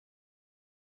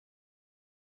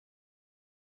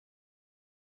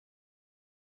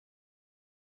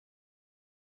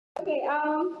Okay.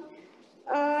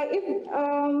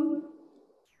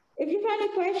 If you have any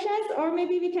questions, or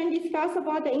maybe we can discuss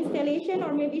about the installation,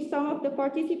 or maybe some of the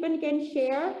participants can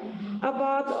share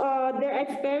about their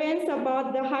experience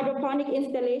about the hydroponic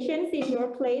installations in your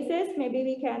places. Maybe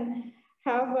we can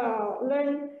have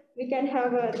we can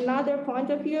have another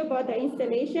point of view about the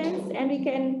installations, and we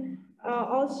can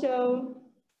also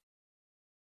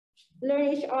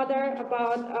learn each other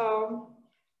about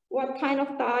what kind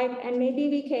of type, and maybe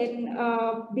we can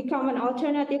become an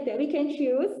alternative that we can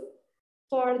choose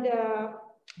for the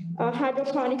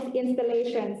hydroponics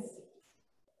installations.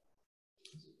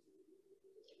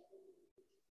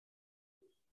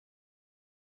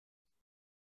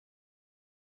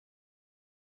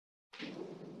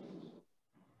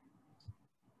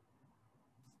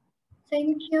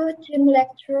 Thank you, team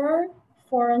lecturer,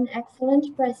 for an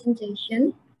excellent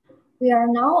presentation. We are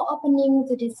now opening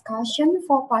the discussion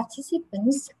for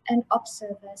participants and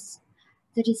observers.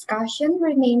 The discussion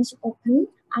remains open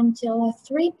until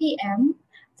 3 p.m.,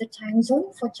 the time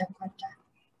zone for Jakarta.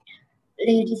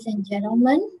 Ladies and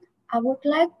gentlemen, I would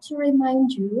like to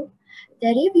remind you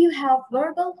that if you have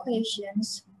verbal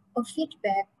questions or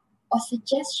feedback or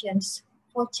suggestions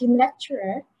for team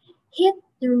lecturer, hit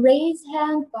the raise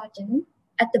hand button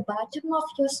at the bottom of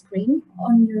your screen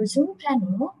on your Zoom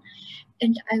panel,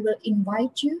 and I will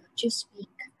invite you to speak.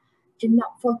 Do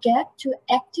not forget to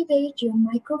activate your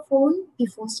microphone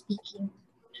before speaking.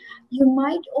 You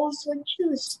might also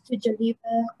choose to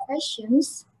deliver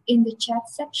questions in the chat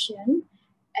section,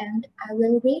 and I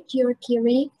will read your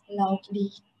query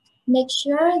loudly. Make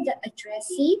sure the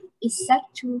addressee is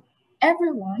set to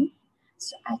everyone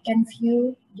so I can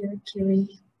view your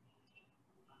query.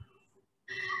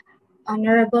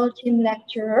 Honorable team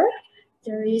lecturer,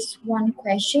 there is one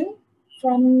question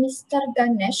from Mr.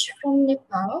 Ganesh from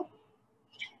Nepal.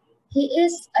 He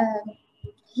is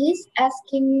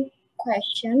asking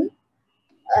question.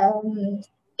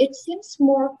 It seems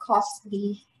more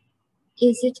costly.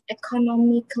 Is it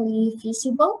economically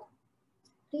feasible?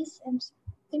 Please answer.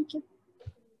 Thank you.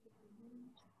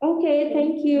 Okay,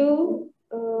 thank you.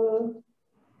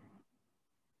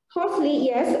 Costly,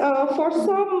 yes. For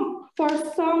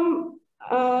some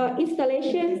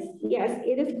installations, yes,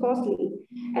 it is costly,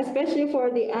 especially for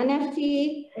the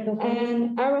NFT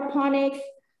and aeroponics.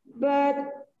 But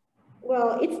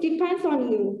well, it depends on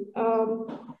you.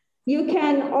 You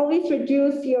can always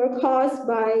reduce your cost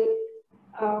by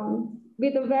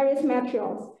with the various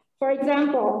materials. For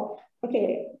example,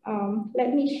 okay,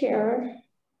 let me share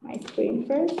my screen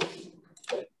first.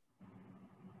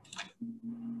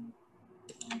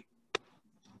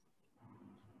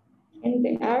 And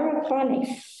the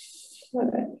aeroponics,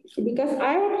 because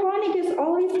aeroponic is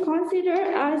always considered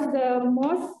as the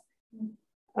most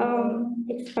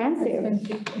expensive,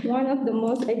 one of the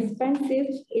most expensive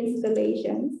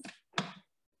installations.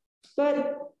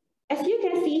 But as you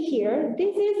can see here,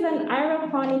 this is an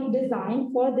aeroponic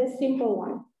design for the simple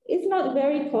one. It's not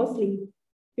very costly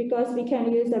because we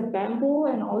can use a bamboo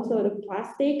and also the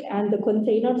plastic and the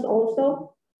containers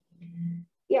also.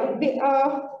 Yeah,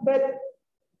 but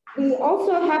we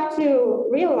also have to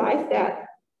realize that,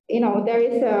 there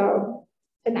is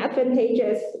an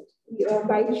advantageous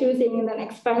by choosing an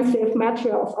expensive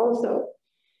materials also.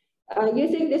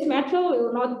 Using this material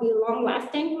will not be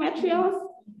long-lasting materials,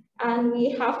 and we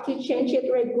have to change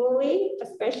it regularly,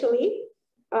 especially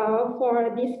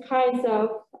for these kinds of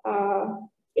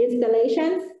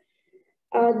installations.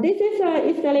 This is an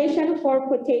installation for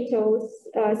potatoes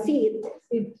seed.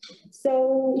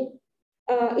 So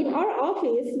in our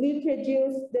office, we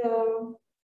produce the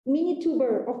mini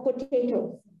tuber of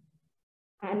potatoes,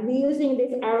 and we're using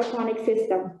this aeroponic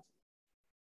system.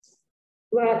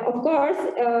 Well, of course,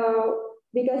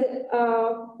 because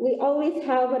we always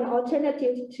have an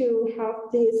alternative to have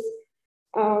these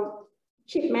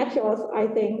cheap materials, I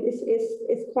think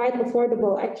is quite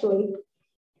affordable actually.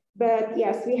 But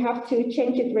yes, we have to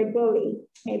change it regularly.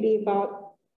 Maybe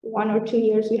about 1 or 2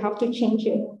 years, we have to change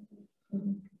it.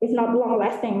 It's not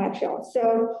long-lasting material.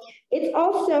 So it's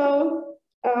also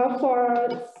for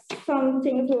some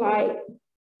things like,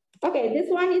 okay, this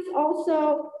one is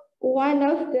also one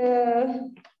of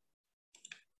the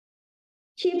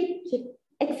cheap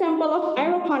example of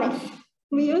aeroponics.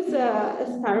 We use a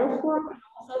styrofoam and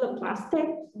also the plastic.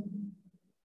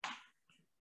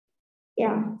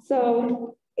 Yeah,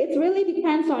 so it really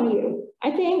depends on you.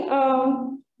 I think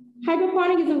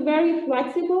hydroponic is very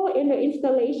flexible in the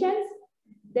installations.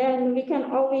 Then we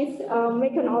can always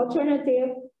make an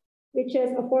alternative which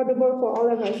is affordable for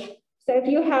all of us. So if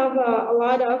you have a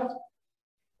lot of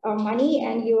money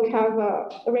and you have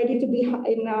ready to be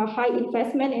in a high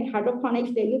investment in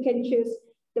hydroponics, then you can choose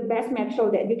the best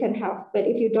material that you can have. But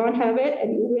if you don't have it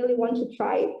and you really want to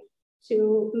try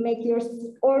to make your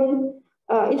own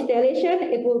installation,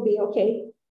 it will be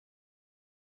okay.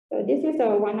 So this is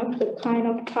one of the kind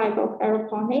of type of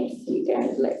aeroponics. You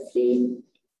can, let's see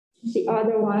the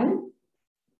other one.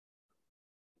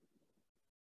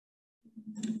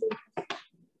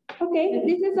 Okay,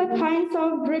 this is a kind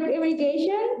of drip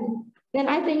irrigation. Then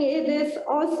I think it is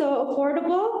also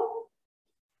affordable.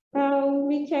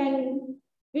 We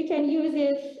can use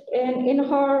it in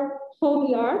our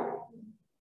home yard.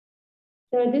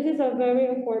 So this is a very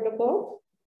affordable.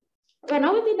 When I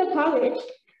was in the college,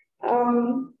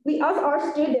 we asked our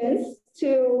students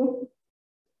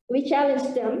we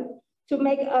challenged them to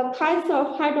make a kinds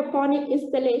of hydroponic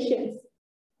installations,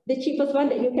 the cheapest one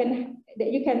that you can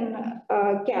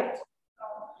get.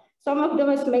 Some of them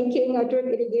is making a drip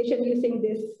irrigation using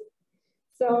this.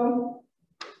 So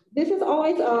this is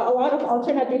always a lot of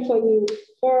alternative for you,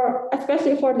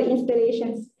 especially for the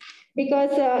installations.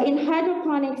 Because in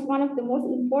hydroponics, one of the most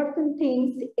important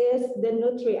things is the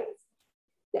nutrients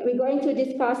that we're going to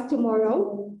discuss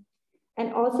tomorrow,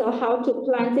 and also how to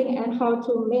planting and how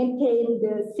to maintain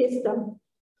the system.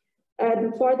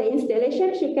 And for the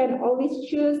installations, you can always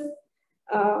choose,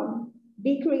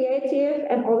 be creative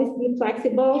and always be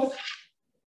flexible.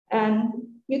 And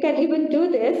you can even do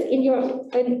this in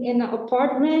an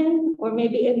apartment or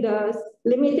maybe in the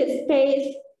limited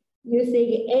space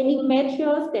using any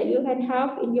materials that you can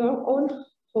have in your own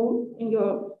home, in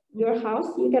your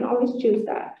house. You can always choose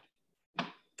that.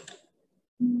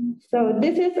 So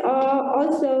this is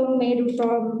also made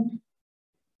from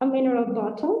a mineral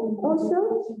bottle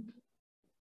also.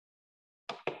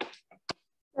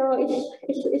 So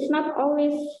it's not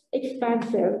always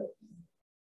expensive.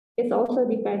 It also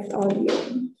depends on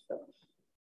you.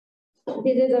 So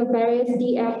this is a various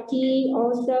DFT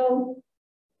also.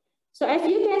 So as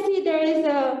you can see, there is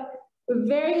a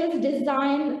various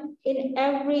design in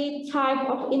every type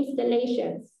of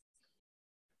installations.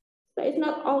 So it's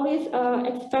not always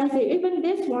expensive. Even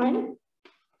this one,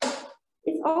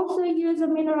 it's also use a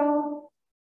mineral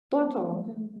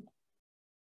bottle.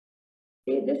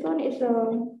 See, this one is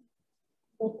a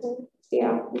bottle.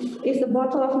 Yeah, it's a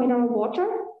bottle of mineral water.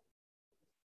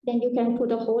 Then you can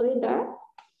put a hole in there,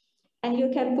 and you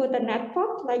can put a net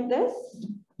pot like this.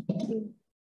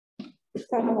 It's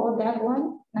kind of all that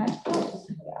one net pot.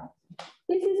 Yeah.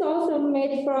 This is also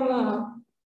made from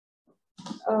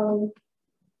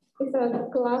it's a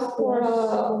glass for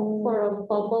a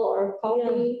bubble or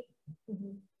coffee.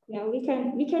 Yeah, we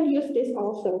can use this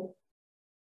also.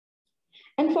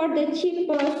 And for the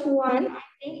cheapest one, I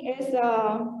think is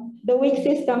the wick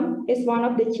system is one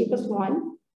of the cheapest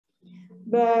one.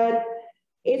 But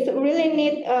it's really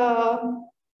need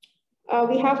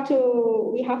we have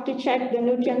to check the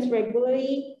nutrients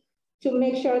regularly to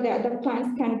make sure that the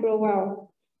plants can grow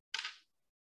well.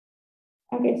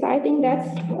 Okay, so I think that's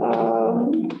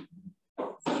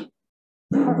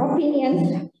our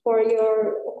opinions for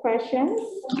your questions.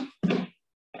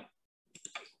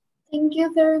 Thank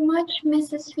you very much,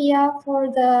 Mrs. Fia,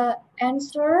 for the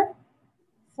answer.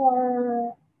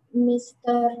 For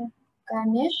Mr.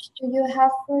 Ganesh, do you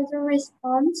have further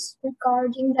response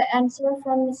regarding the answer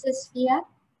from Mrs. Fia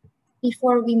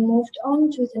before we moved on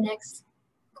to the next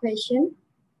question?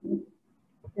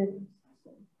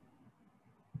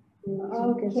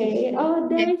 Okay. Oh,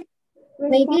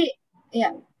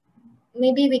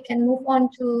 maybe we can move on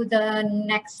to the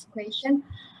next question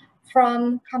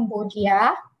from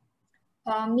Cambodia.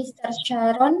 Mr.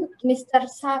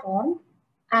 Saron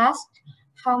asked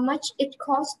how much it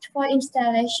costs for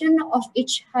installation of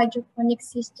each hydroponic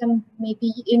system,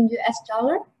 maybe in US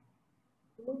dollar?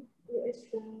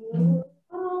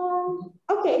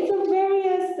 Okay, it's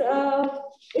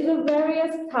a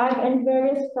various type and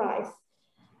various price.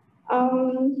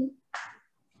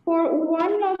 For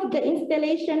one of the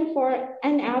installation for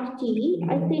NFT,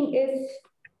 I think is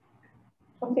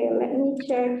okay. Let me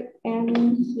check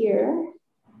in here.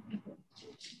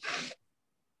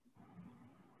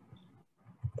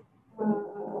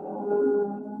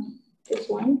 This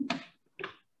one.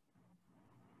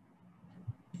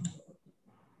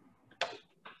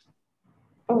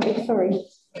 Okay, sorry.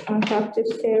 I have to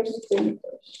share screen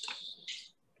first.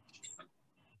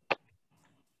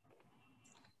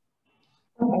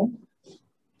 Okay.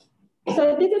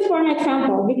 So this is for an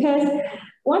example, because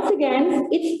once again,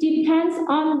 it depends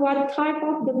on what type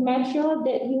of the material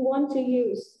that you want to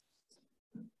use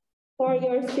for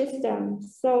your system.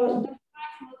 So the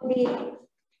price will be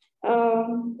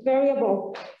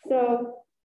variable. So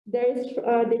There is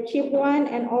the cheap one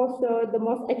and also the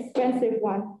most expensive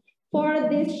one. For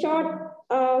this short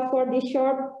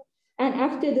and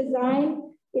after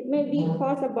design, it may be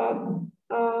cost about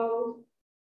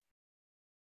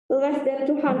less than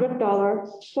 $200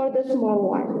 for the small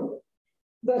one.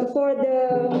 But for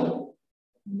the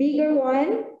bigger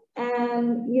one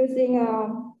and using a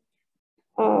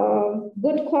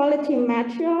good quality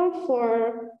material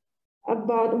for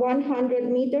about 100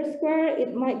 meters square,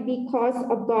 it might be cost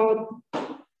about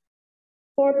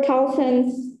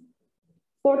 $4,000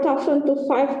 to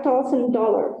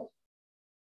 $5,000.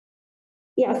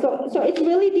 Yeah, so it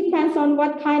really depends on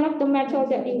what kind of the metal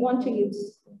that you want to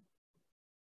use.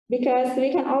 Because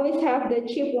we can always have the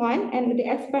cheap one and the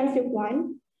expensive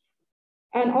one.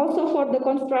 And also for the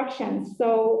construction.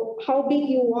 So how big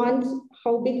you want,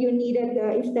 how big you needed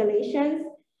the installations,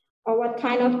 or what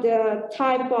kind of the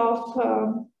type of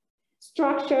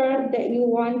structure that you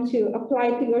want to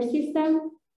apply to your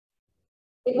system,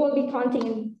 it will be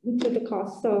counting into the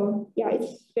cost. So yeah,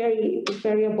 it's very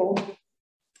variable.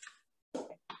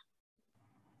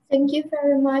 Thank you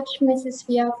very much, Mrs.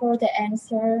 Via, for the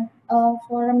answer.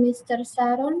 For Mr.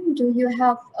 Saron, do you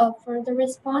have a further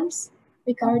response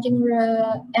regarding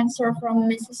the answer from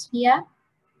Mrs. Via?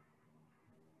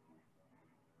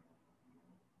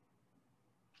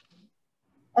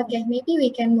 Okay, maybe we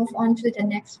can move on to the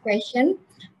next question.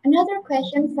 Another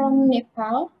question from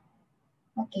Nepal.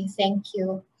 Okay, thank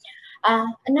you.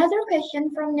 Another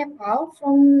question from Nepal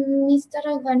from Mr.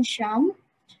 Ghansham.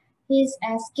 He is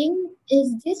asking,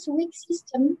 is this wick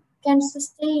system can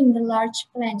sustain the large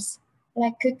plants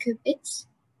like cucurbits,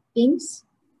 beans,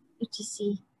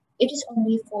 etc. It is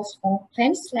only for small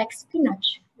plants like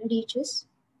spinach, lettuce,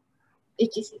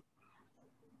 etc.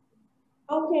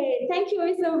 Okay, thank you.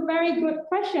 It's a very good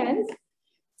question.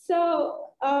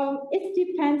 So it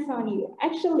depends on you.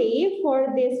 Actually, for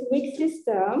this wick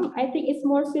system, I think it's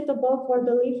more suitable for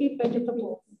the leafy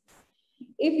vegetables.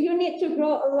 If you need to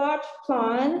grow a large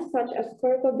plant, such as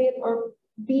cucurbit or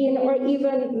bean or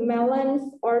even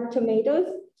melons or tomatoes,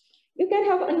 you can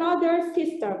have another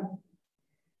system.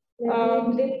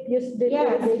 Yes,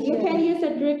 you can use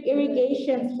a drip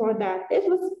irrigation for that. This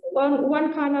was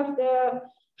one kind of the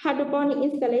hydroponic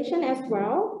installation as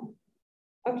well.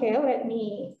 Okay, let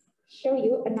me show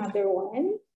you another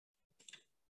one.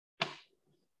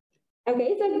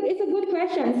 Okay, it's a good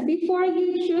question. Before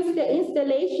you choose the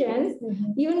installations,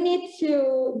 you need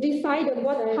to decide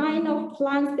what kind of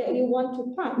plants that you want to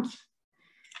plant.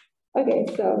 Okay,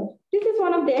 so this is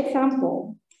one of the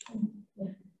examples.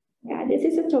 Yeah, this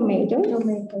is a tomato.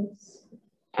 Tomatoes.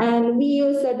 And we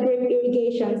use a drip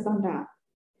irrigations on that.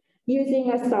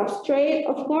 Using a substrate,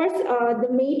 of course, the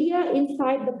media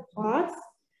inside the pots.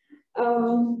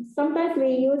 Sometimes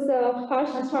we use a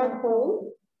harsh charcoal.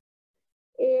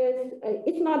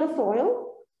 It's not a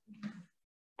soil,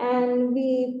 and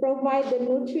we provide the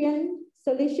nutrient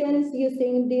solutions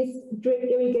using this drip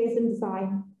irrigation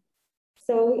design.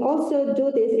 So we also do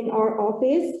this in our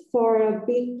office for a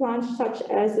big plants such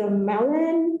as a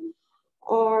melon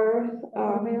or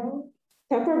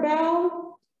pepper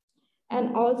bell,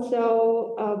 and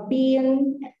also a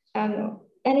bean and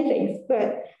anything.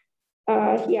 But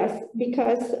yes,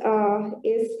 because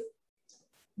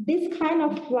this kind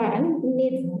of plant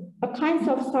needs a kind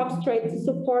of substrate to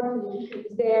support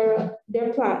their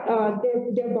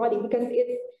body, because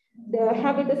the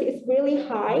habitat is really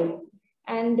high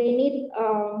and they need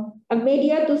a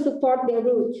media to support their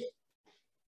roots.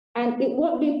 And it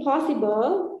won't be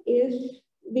possible if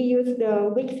we use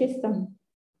the wick system.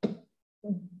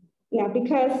 Yeah,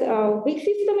 because wick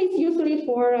system is usually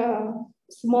for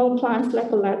small plants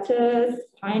like lettuce,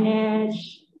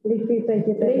 spinach, leafy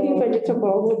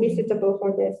vegetable will be suitable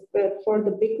for this. But for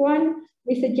the big one,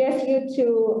 we suggest you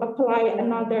to apply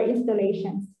another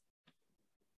installation.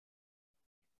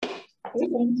 Okay,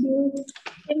 thank you.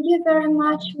 Thank you very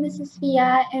much, Mrs.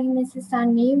 Via and Mrs.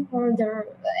 Sani, for the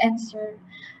answer.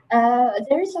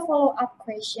 There is a follow-up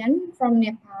question from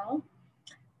Nepal.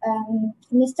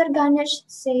 Mr. Ganesh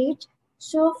said,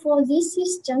 so for these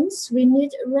systems, we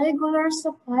need regular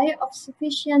supply of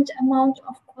sufficient amount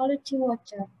of quality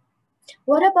water.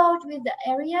 What about with the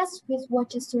areas with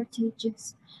water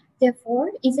shortages?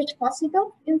 Therefore, is it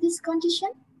possible in this condition?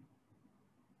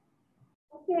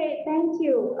 Okay, thank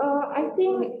you. I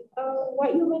think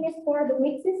what you mean is for the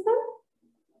wick system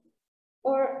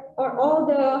or all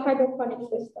the hydroponic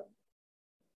system.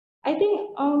 I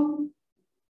think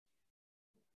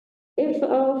if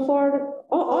for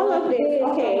all of this,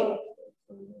 okay.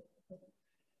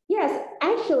 Yes,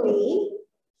 actually,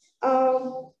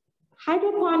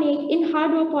 in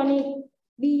hydroponic,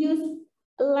 we use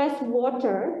less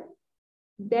water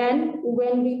than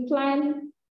when we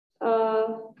plant,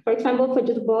 for example,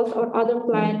 vegetables or other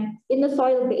plants in the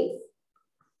soil base.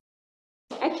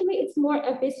 Actually, it's more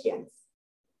efficient.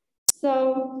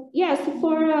 So yes,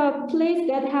 for a place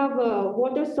that have a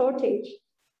water shortage,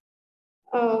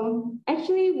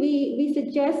 actually we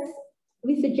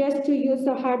suggest to use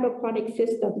a hydroponic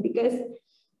system because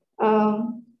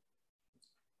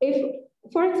if,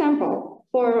 for example,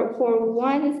 for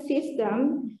one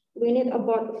system, we need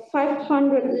about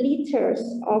 500 liters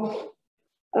of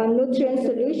nutrient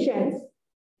solutions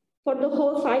for the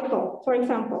whole cycle, for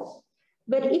example.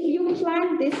 But if you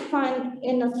plant this plant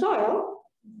in the soil,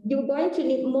 you're going to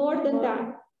need more than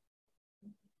that.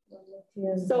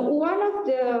 So one of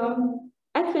the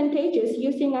advantages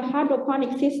using a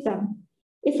hydroponic system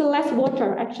is less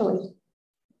water, actually.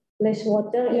 Less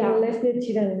water and less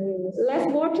nutrients. Less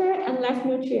water and less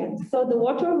nutrients. So the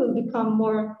water will become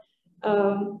more,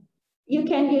 you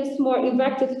can use more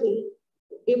effectively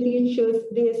if you choose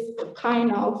this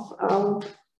kind of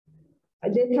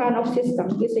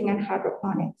system using a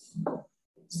hydroponics.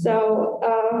 So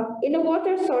in a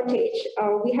water shortage,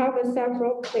 we have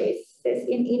several places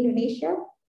in Indonesia.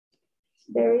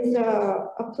 There is a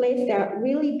place that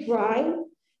really dry,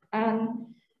 and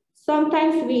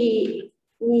sometimes we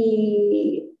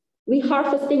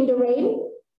harvesting the rain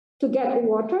to get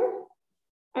water,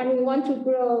 and we want to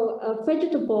grow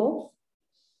vegetables.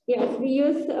 Yes, we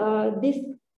use this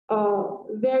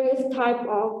various type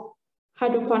of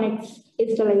hydroponics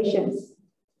installations.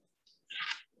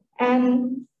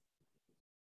 And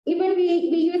even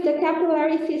we use the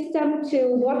capillary system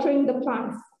to watering the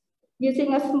plants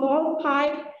using a small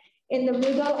pipe in the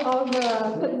middle of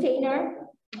a container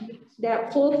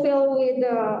that fulfill with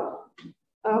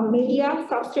media,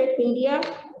 substrate media.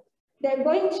 They're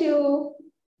going to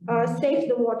save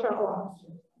the water a lot.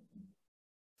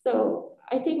 So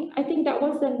I think that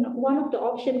was one of the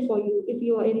options for you if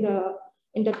you are in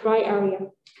the dry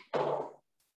area.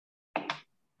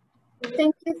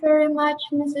 Thank you very much,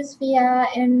 Mrs. Via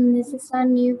and Mrs.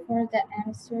 Sunny, for the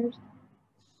answers.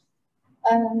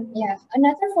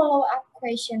 Another follow-up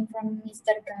question from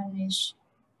Mr. Ganesh.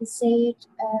 He said,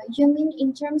 you mean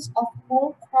in terms of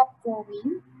whole crop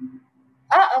growing?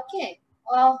 Okay.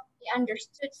 Well, he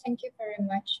understood. Thank you very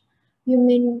much. You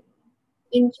mean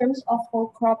in terms of whole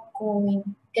crop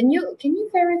growing? Can you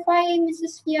verify,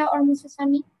 Mrs. Via or Mrs.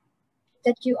 Sunny,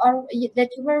 that you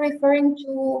were referring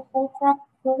to whole crop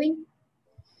growing?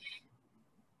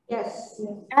 Yes.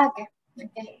 Okay.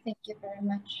 Thank you very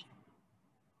much.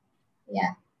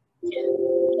 Yeah.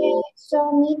 Okay,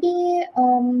 so maybe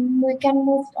we can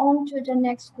move on to the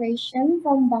next question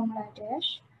from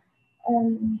Bangladesh.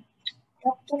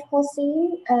 Dr.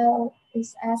 Hossein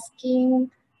is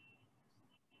asking,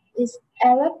 is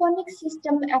aeroponic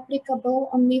system applicable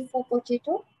only for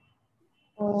potato?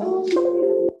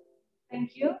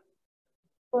 Thank you.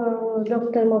 For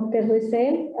Dr. Mokhtar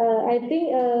Hussein, I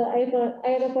think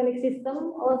aeroponic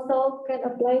system also can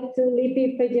apply to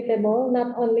leafy vegetable,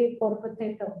 not only for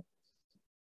potato.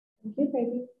 Thank you.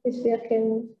 Maybe Ms.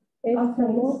 can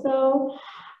So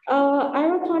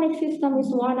aeroponic system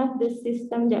is one of the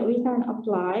systems that we can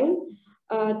apply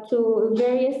to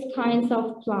various kinds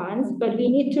of plants, but we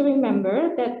need to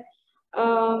remember that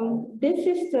this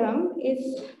system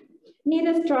need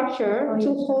a structure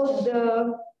to hold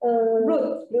the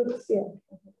roots.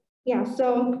 Yeah.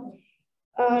 So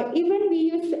even we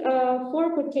use for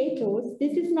potatoes,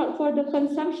 this is not for the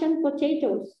consumption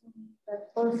potatoes.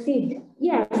 For seed.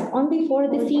 Yes, only for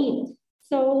the seed.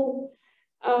 So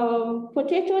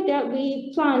potato that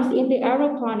we plant in the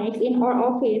aeroponics in our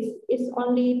office is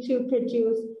only to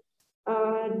produce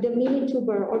the mini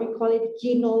tuber, or we call it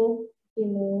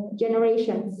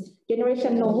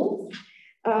generational.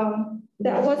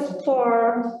 That was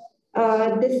for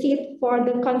the seed for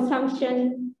the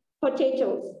consumption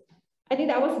potatoes. I think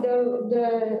that was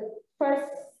the first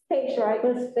stage, right?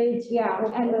 First stage, yeah.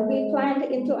 And we planned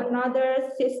into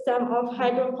another system of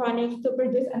hydroponics to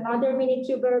produce another mini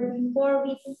tuber before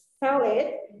we sell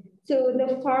it to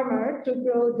the farmer to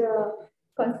grow the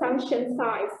consumption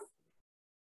size.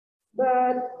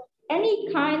 But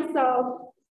any kinds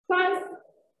of plants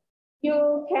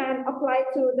you can apply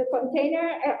to the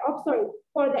container,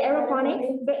 for the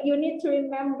aeroponics, but you need to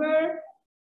remember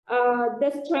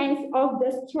the strength of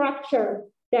the structure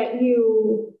that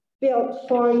you built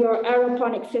for your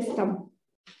aeroponic system.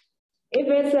 If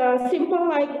it's simple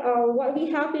like what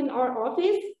we have in our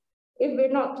office, if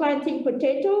we're not planting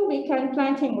potato, we can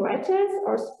planting lettuce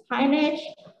or spinach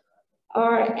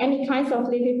or any kinds of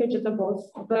leafy vegetables,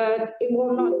 but it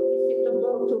will not be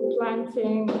suitable suitable to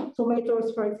planting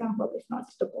tomatoes, for example. It's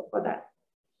not suitable for that.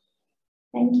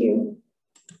 Thank you.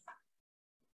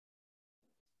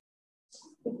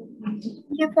 Thank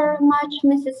you very much,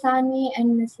 Mrs. Sani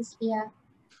and Mrs. Pia.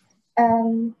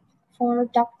 For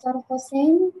Dr.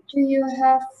 Hossein, do you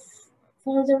have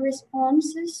further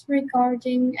responses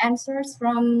regarding answers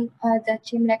from the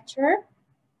team lecturer?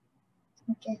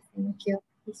 Okay, thank you.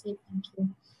 He said thank you.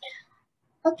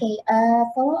 Okay,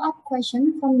 follow-up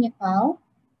question from Nepal.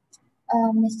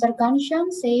 Mr.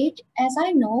 Ghanshyam said, as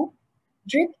I know,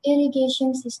 drip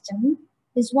irrigation system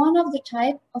is one of the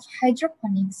type of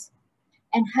hydroponics,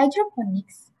 and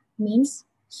hydroponics means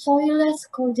soilless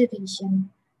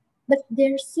cultivation. But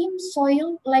there seems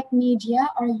soil-like media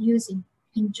are using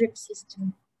in drip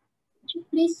system. Could you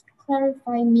please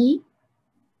clarify me?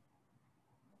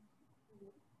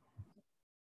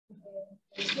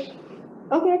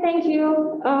 Okay, thank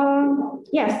you.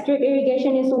 Yes, drip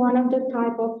irrigation is one of the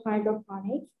type of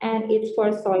hydroponics, and it's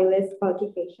for soilless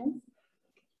cultivation.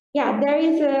 Yeah, there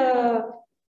is a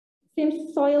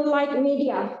seems soil-like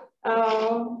media.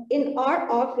 In our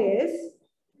office,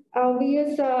 we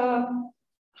use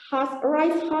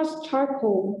rice husk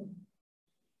charcoal.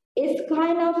 It's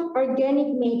kind of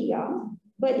organic media,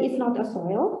 but it's not a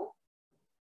soil.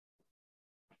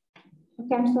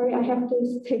 Okay, I'm sorry, I have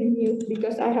to stay mute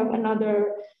because I have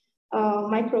another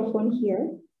microphone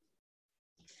here.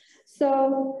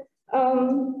 So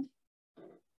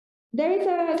there is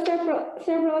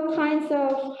several kinds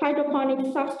of hydroponic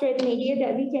substrate media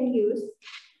that we can use,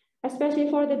 especially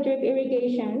for the drip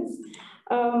irrigations.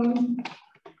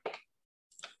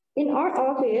 In our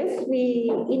office,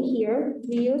 we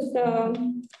use the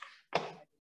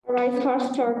rice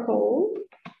husk charcoal,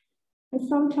 and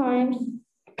sometimes,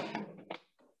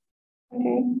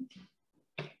 okay.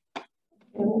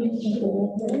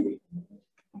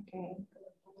 Okay.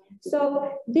 So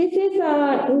this is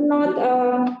not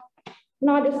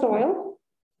a soil.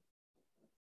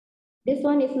 This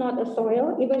one is not a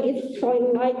soil, even it's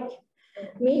soil-like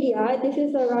media. This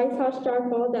is a rice husk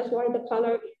charcoal. That's why the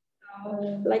color is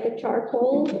like a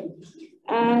charcoal.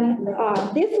 And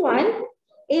this one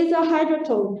is a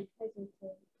hydrotone.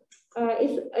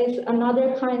 It's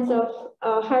another kind of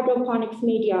hydroponics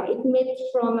media. It made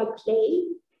from a clay,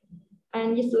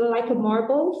 and it's like a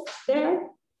marble there.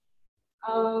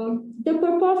 The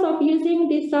purpose of using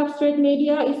this substrate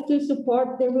media is to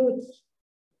support the roots.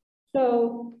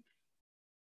 So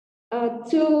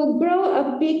to grow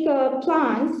a big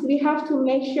plant, we have to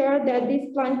make sure that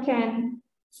this plant can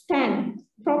stand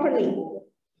properly.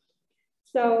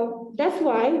 So that's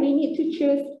why we need to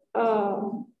choose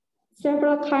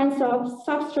several kinds of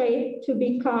substrate to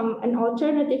become an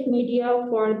alternative media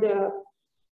for the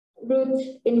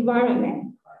root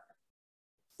environment.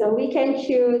 So we can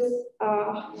choose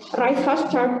rice husk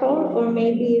charcoal, or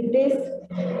maybe this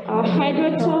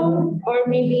hydrotone, or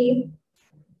maybe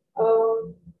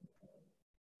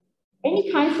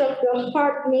any kinds of the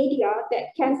hard media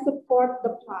that can support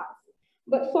the plant.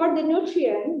 But for the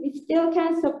nutrient, we still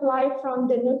can supply from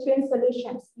the nutrient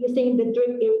solutions using the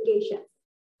drip irrigation.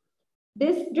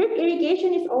 This drip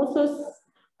irrigation is also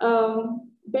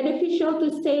beneficial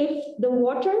to save the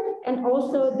water and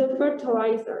also the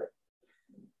fertilizer.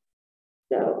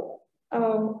 So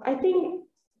I think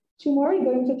tomorrow we're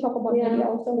going to talk about media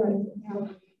also, right? Yeah.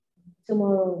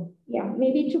 Tomorrow. Yeah,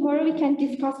 maybe tomorrow we can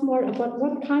discuss more about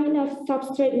what kind of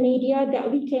substrate media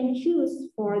that we can choose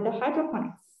for the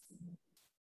hydroponics.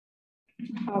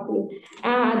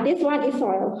 This one is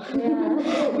soil. Yeah.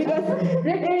 Because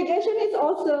drip irrigation is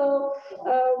also,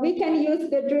 we can use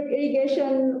the drip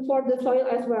irrigation for the soil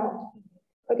as well.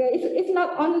 Okay, it's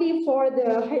not only for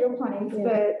the hydroponics,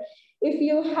 but if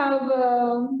you have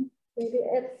maybe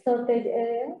at shortage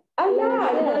area.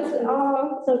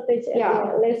 Shortage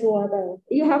area, less water.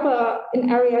 You have an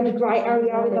area, the dry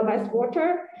area with the less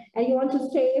water, and you want to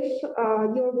save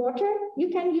your water, you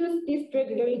can use these drip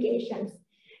irrigations.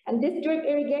 And this drip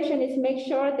irrigation is make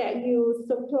sure that you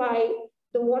supply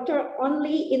the water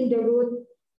only in the root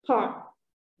part,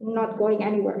 not going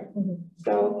anywhere. Mm-hmm.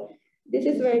 So this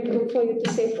is very good for you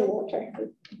to save the water.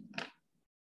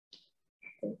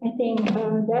 I think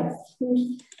that's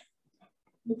you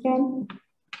can.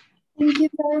 Thank you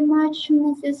very much,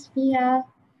 Mrs. Pia.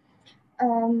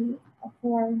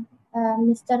 For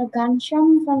Mr.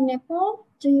 Ghanshyam from Nepal,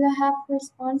 do you have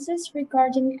responses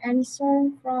regarding answer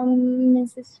from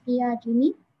Mrs. Pia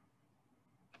Dini?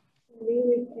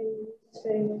 We can use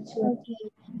very much. Okay,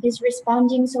 he's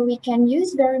responding, so we can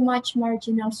use very much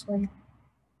marginal soil.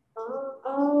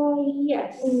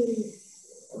 Yes.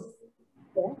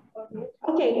 Yeah.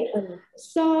 Okay.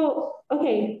 So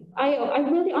okay, I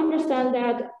really understand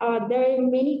that there are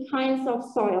many kinds of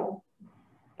soil.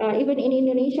 Even in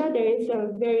Indonesia, there is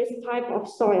a various type of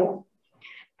soil.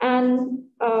 And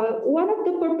one of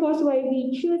the purpose why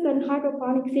we choose a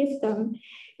hydroponic system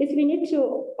is we need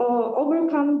to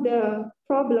overcome the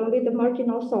problem with the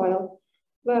marginal soil.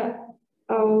 But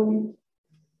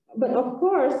of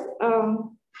course,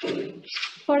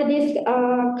 for this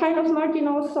kind of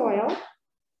marginal soil,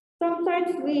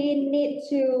 sometimes we need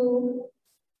to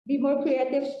be more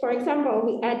creative. For example,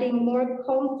 we adding more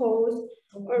compost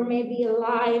or maybe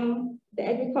lime, the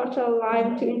agricultural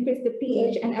lime to increase the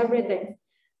pH and everything.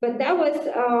 But that was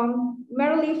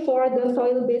merely for the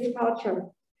soil-based culture.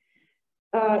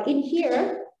 In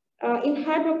here, in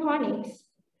hydroponics,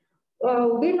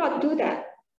 we not do that.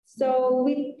 So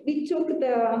we took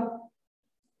the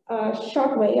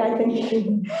short way, I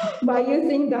think, by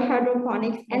using the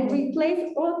hydroponics and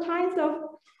replace all kinds of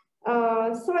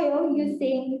soil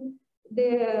using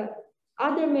the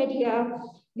other media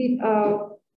with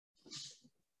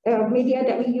media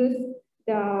that we use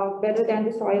better than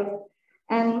the soil.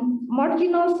 And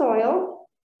marginal soil,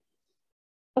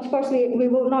 of course, we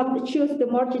will not choose the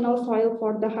marginal soil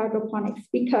for the hydroponics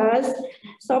because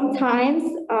sometimes,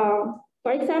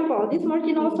 for example, this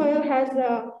marginal soil has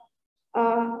a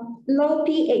low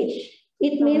pH.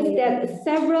 It means that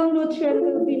several nutrients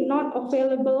will be not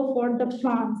available for the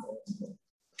plants.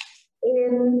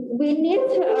 And we need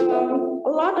a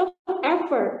lot of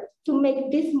effort to make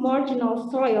this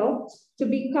marginal soil to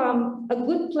become a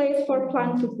good place for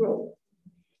plants to grow.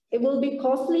 It will be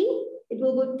costly, it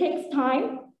will take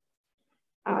time.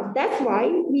 That's why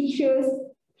we choose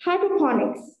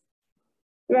hydroponics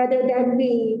rather than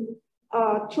we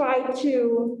try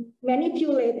to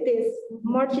manipulate this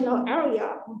marginal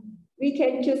area. We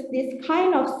can choose this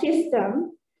kind of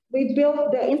system. We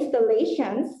build the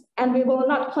installations and we will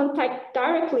not contact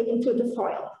directly into the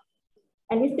soil.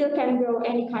 And we still can grow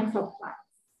any kinds of plants.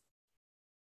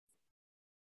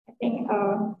 I think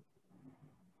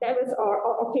that was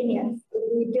our opinions.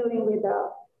 We're dealing with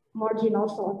the marginal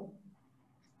soil.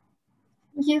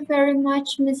 Thank you very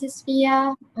much, Mrs.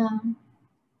 Fia.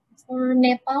 For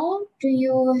Nepal, do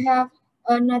you have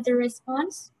another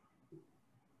response?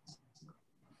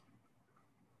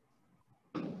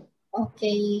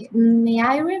 Okay, may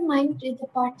I remind the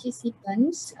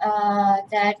participants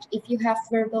that if you have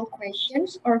verbal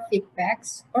questions or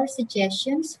feedbacks or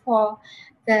suggestions for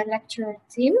the lecture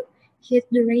team, hit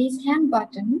the raise hand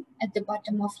button at the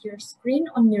bottom of your screen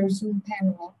on your Zoom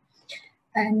panel.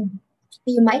 And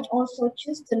you might also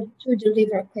choose to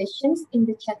deliver questions in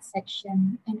the chat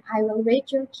section, and I will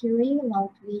read your query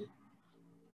loudly.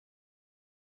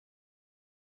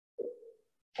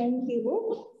 Thank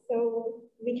you. So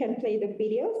we can play the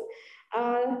videos.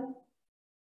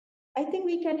 I think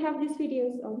we can have these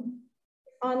videos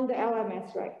on the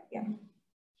LMS, right? Yeah.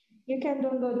 You can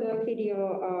download the video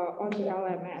on the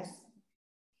LMS.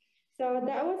 So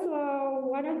that was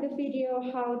one of the video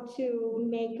how to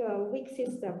make a wick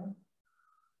system.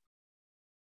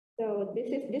 So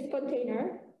this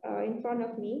container in front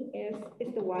of me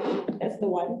is the one. That's the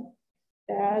one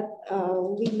that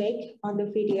we make on the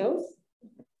videos.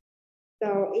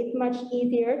 So it's much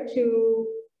easier to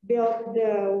build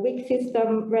the wick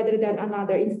system rather than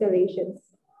another installations.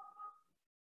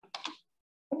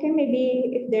 Okay,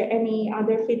 maybe if there are any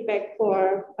other feedback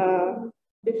for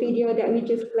the video that we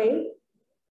just played.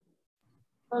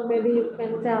 Or maybe you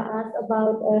can tell us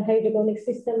about a hydroponic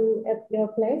system at your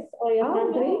place or your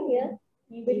country. Yeah,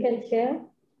 we can share.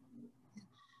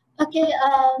 Okay,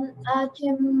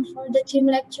 Tim, for the team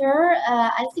lecture,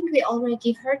 I think we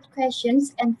already heard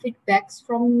questions and feedbacks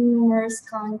from numerous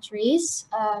countries.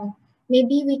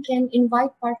 Maybe we can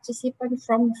invite participants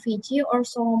from Fiji or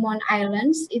Solomon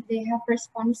Islands if they have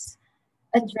response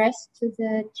addressed to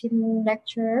the team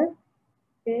lecturer.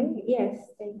 Okay,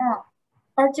 yes. Yeah,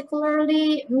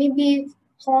 particularly maybe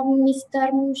from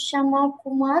Mr. Shamal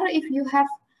Kumar, if you have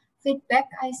feedback.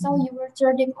 I saw you were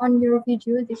turning on your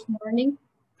video this morning.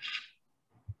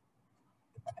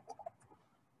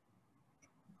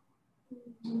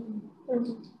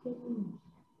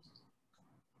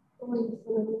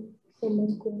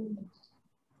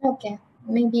 Okay,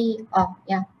 maybe,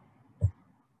 yeah.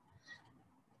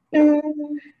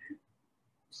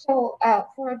 So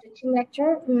for the team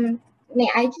lecture, may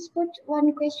I just put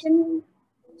one question?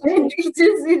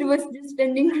 It was just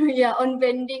pending, yeah, on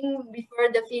pending before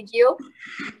the video.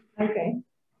 Okay.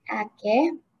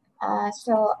 Okay.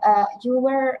 So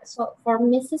for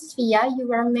Mrs. Fia, you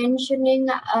were mentioning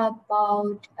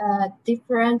about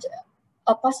different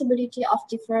a possibility of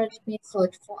different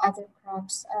method for other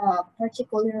crops,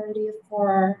 particularly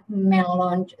for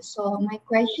melon. So my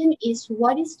question is,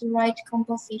 what is the right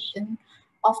composition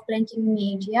of planting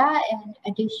media and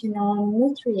additional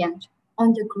nutrient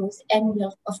on the growth and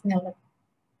yield of melon?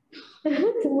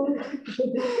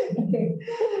 Okay.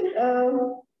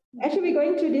 Actually, we're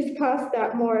going to discuss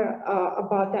that more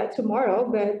about that tomorrow.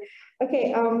 But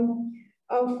okay,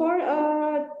 for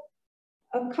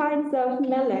kinds of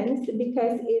melons,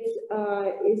 because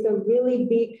it's a really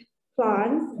big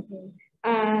plant,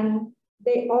 and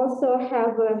they also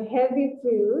have a heavy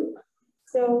fruit.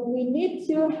 So we need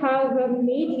to have a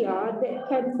media that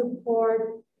can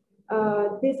support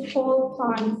this whole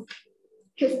plant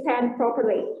to stand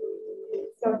properly,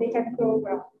 so they can grow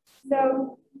well.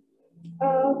 So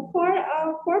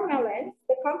for melons,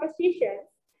 the composition,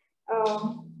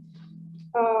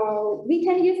 we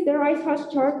can use the rice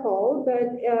husk charcoal, but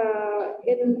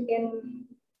in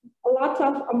a lot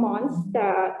of amounts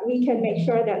that we can make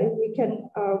sure that we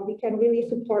can really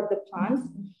support the plants.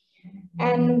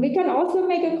 And we can also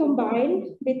make a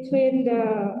combine between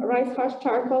the rice husk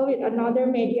charcoal with another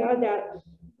media that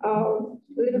a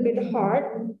little bit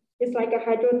hard. It's like a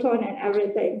hydrotone and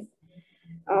everything.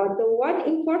 The one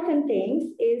important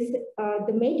thing is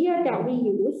the media that we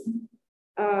use.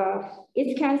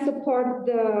 It can support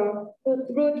the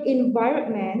root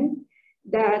environment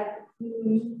that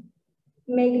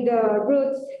make the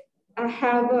roots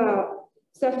have a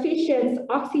sufficient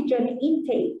oxygen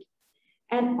intake,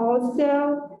 and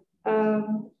also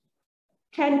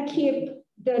can keep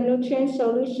the nutrient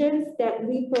solutions that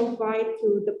we provide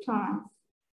to the plants.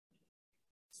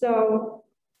 So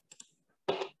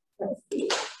let's see.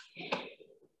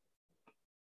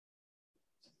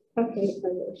 Okay, I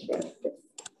will share this.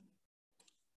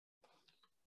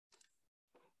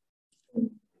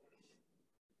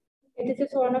 This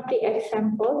is one of the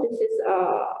examples. This is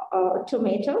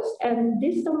tomatoes, and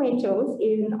these tomatoes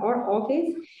in our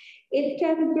office, it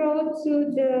can grow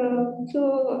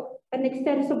to an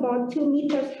extent about 2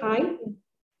 meters high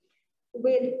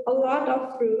with a lot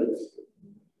of fruits.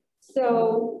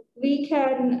 So we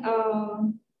can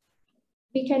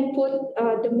put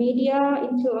the media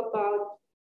into about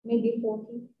maybe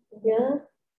 40. Yeah.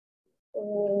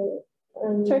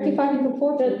 35 to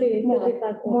 40. More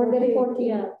than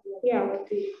 40. Yeah,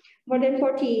 more than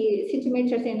 40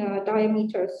 centimeters in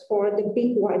diameters for the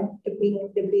big one, the big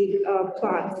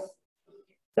plants.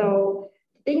 So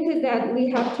the thing is that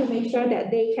we have to make sure that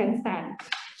they can stand.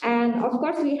 And of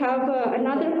course, we have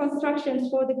another constructions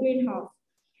for the greenhouse.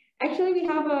 Actually, we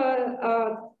have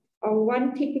a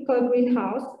one typical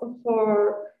greenhouse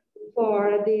for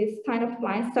this kind of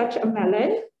plants, such a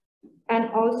melon, and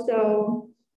also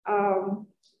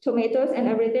tomatoes and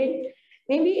everything.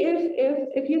 Maybe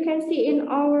if you can see in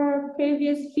our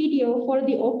previous video for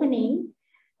the opening,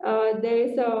 there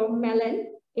is a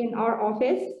melon in our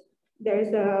office.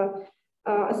 There's a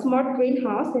smart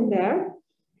greenhouse in there,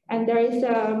 and there is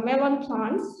melon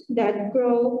plants that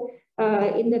grow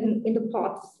in the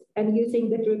pots and using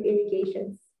the drip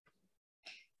irrigations.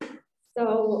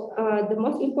 So the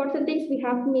most important things we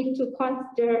need to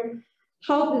consider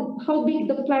how big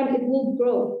the plant it will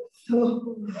grow.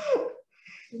 So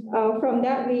from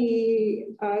that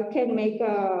we can make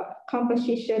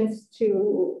compositions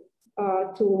to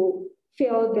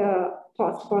fill the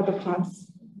pots for the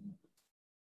plants.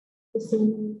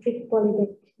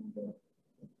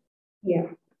 Yeah.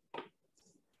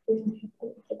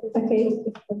 Okay. Okay.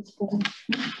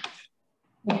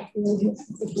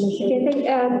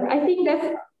 I think that's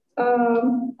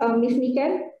Ms.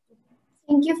 Niken.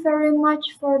 Thank you very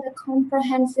much for the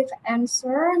comprehensive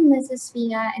answer, Mrs.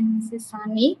 Via and Mrs.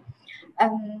 Sani.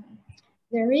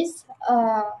 There is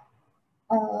a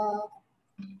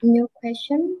new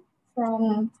question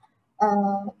from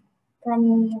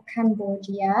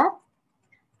Cambodia.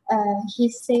 He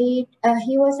said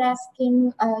he was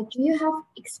asking, do you have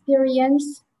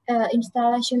experience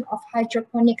installation of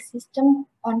hydroponic system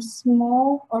on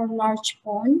small or large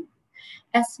pond?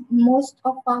 As most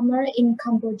of farmer in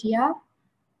Cambodia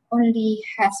only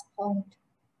has pond.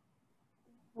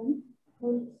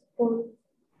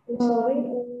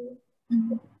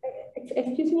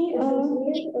 Excuse me.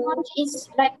 Pond is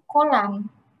like kolam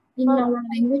in our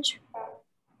language.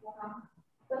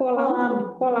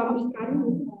 Kolam ikan.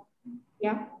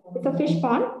 Yeah, it's a fish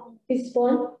pond. Fish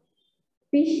pond.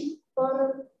 Fish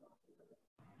pond.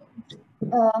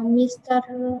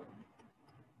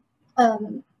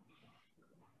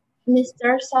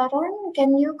 Mr. Saron,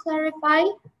 can you clarify?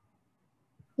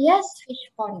 Yes,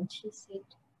 fish pond, she said.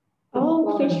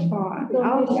 Oh, fish pond. So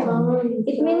Oh, fish yeah. pond.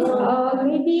 It means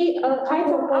maybe a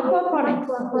kind of aquaponics.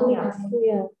 Yeah.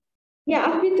 Yeah. Yeah,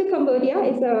 I've been to Cambodia.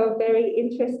 It's a very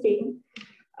interesting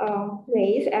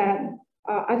place, and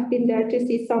I've been there to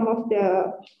see some of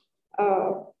the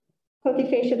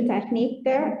cultivation technique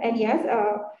there. And yes,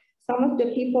 some of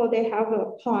the people, they have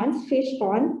a pond, fish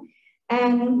pond,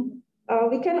 and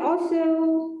we can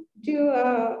also do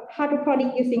a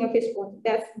hydroponic using a fish pond.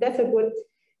 That's a good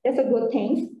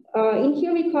thing. In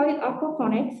here we call it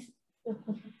aquaponics.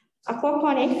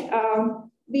 Aquaponics,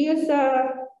 we use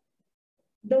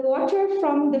the water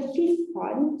from the fish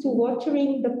pond to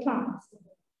watering the plants.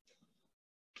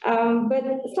 But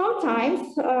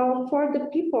sometimes for the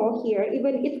people here,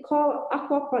 even it's called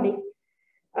aquaponic,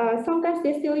 sometimes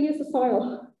they still use the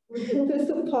soil to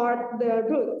support the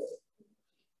roots.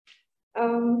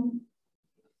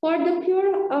 For the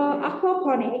pure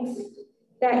aquaponics,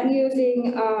 that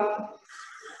using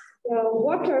the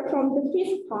water from the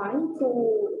fish pond to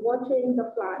watering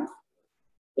the plants.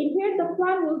 In here, the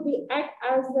plant will be act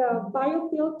as a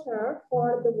biofilter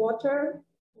for the water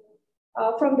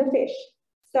from the fish.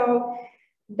 So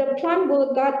the plant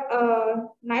will get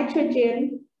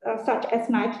nitrogen, such as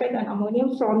nitrate and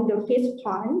ammonium from the fish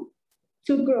pond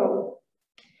to grow.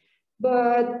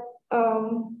 But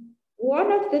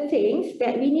one of the things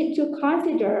that we need to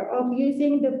consider of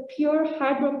using the pure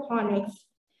hydroponics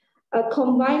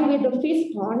combined with the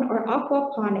fish pond or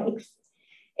aquaponics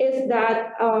is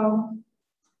that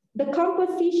the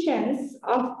compositions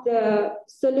of the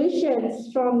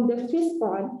solutions from the fish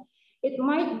pond, it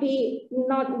might be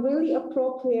not really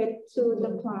appropriate to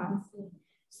the plants.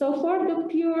 So for the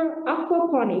pure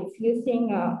aquaponics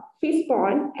using a fish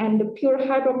pond and the pure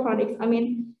hydroponics, I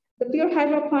mean, the pure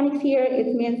hydroponics here,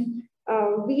 it means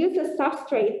we use a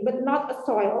substrate, but not a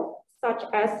soil, such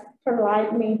as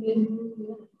perlite, maybe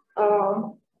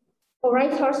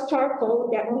rice husk charcoal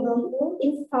that we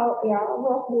install,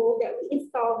 rock wool that we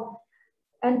install,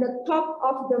 and the top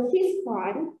of the fish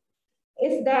pond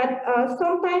is that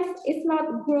sometimes it's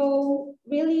not grow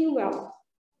really well.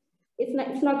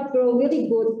 It's not grow really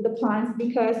good, the plants,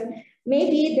 because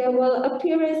maybe there will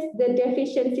appear the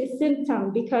deficiency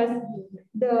symptom because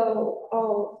the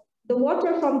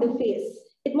water from the fish,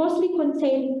 it mostly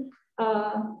contains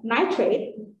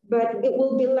nitrate, but it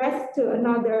will be less to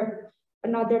another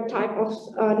type of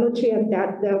nutrient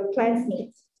that the plants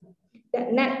need.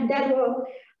 That will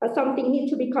something need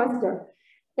to be considered.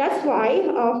 That's why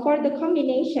for the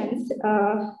combinations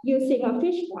using a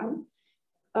fish pond,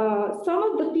 some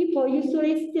of the people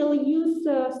usually still use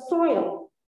soil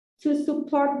to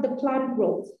support the plant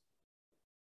growth.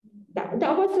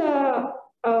 That was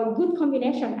a good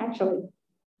combination actually,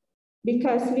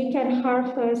 because we can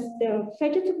harvest the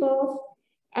vegetables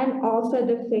and also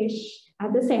the fish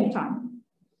at the same time.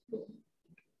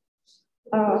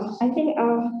 I think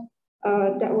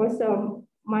that was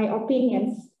my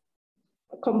opinions,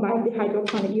 combine the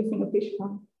hydroponic using a fish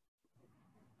pond.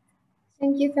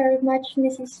 Thank you very much,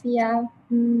 Mrs. Via.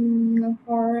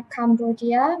 For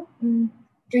Cambodia,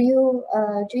 do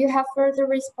you have further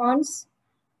response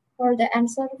for the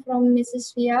answer from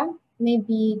Mrs. Via?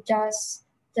 Maybe just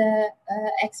the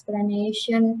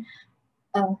explanation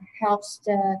helps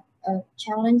the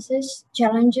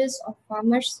challenges of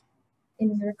farmers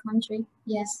in your country.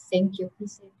 Yes, thank you.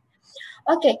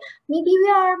 Okay, maybe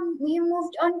we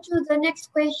moved on to the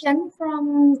next question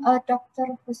from Dr.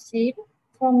 Hussein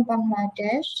from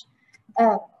Bangladesh.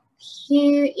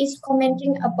 He is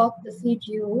commenting about the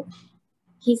video.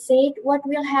 He said, what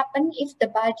will happen if the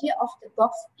body of the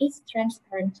box is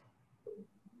transparent?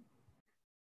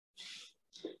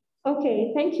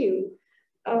 Okay, thank you.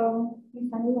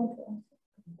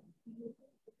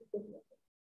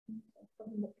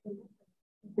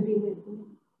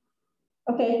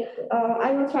 Okay,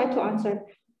 I will try to answer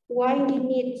why we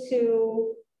need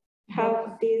to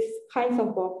have these kinds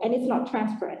of box and it's not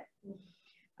transparent.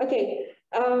 Okay,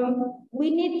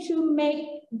 we need to make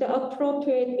the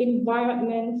appropriate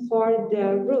environment for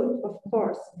the root, of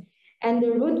course, and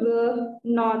the root will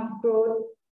not grow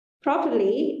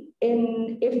properly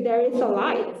if there is a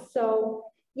light. So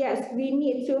yes, we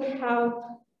need to have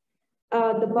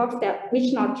the box that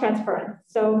which not transparent.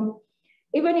 So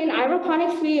even in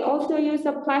hydroponics, we also use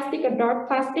a plastic, a dark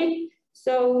plastic,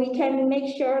 so we can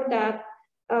make sure that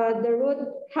the root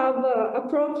have an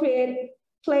appropriate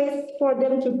place for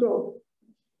them to grow,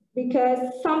 because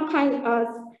some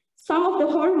of the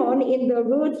hormone in the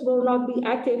roots will not be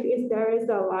active if there is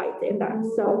a light in that.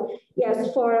 So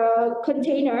yes, for a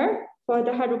container, for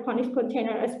the hydroponics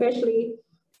container, especially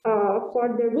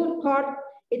for the root part,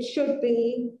 it should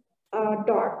be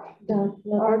dark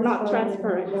or not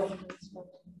transparent.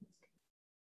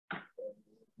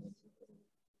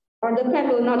 Or the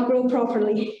plant will not grow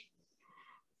properly.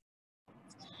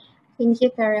 Thank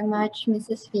you very much,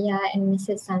 Mrs. Fia and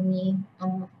Mrs. Sami.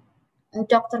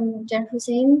 Dr. Mukhtar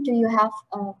Hussain, do you have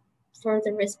a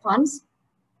further response?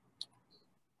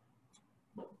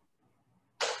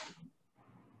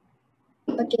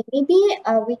 Okay, maybe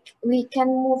we can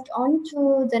move on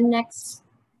to the next.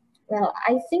 Well,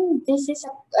 I think this is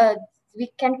we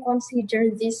can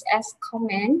consider this as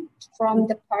comment from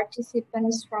the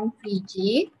participants from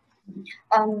Fiji.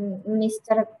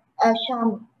 Mr.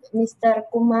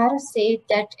 Kumar said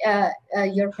that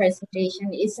your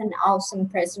presentation is an awesome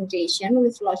presentation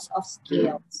with lots of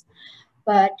skills,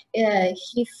 but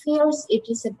he feels it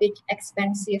is a bit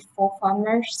expensive for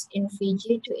farmers in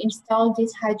Fiji to install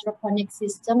this hydroponic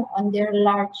system on their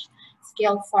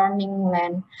large-scale farming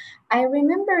land. I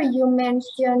remember you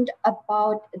mentioned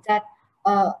about that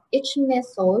each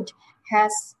method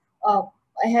has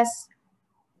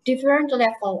different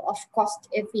level of cost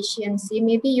efficiency.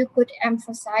 Maybe you could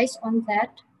emphasize on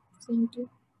that. Thank you.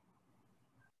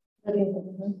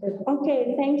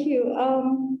 Okay, thank you.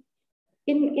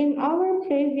 In our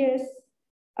previous,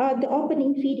 the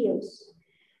opening videos,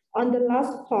 on the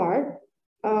last part,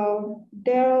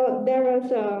 there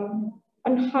was a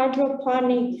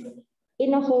hydroponics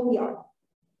in a home yard.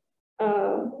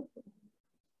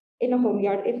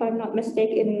 If I'm not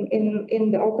mistaken, in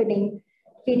the opening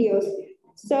videos.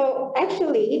 So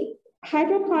actually,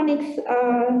 hydroponics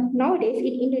nowadays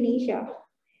in Indonesia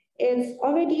is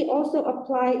already also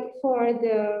applied for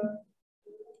the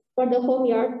home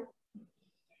yard,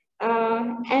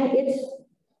 and it's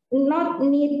not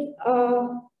need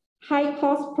high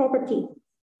cost property.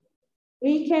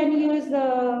 We can use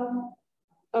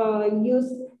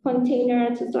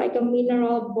containers like a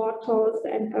mineral bottles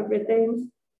and everything.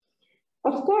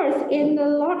 Of course, in the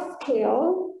large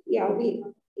scale, we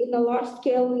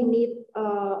need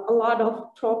a lot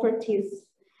of properties.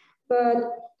 But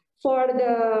for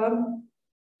the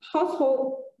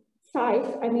household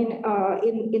size, I mean,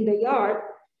 in the yard,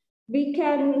 we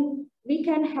can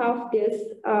have this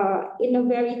in a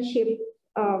very cheap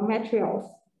materials,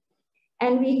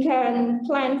 and we can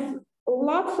plant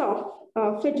lots of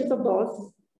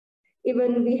vegetables.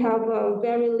 Even we have a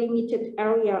very limited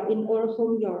area in our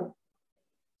home yard.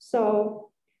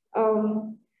 So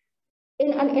in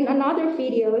another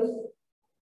videos,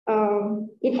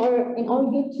 in our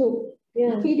YouTube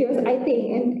videos, I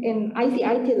think in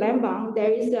ICIT Lembang,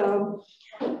 there is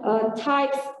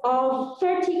types of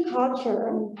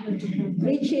verticulture,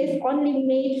 which is only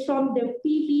made from the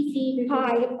PVC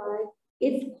pipe.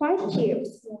 It's quite cheap,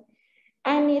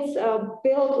 and it's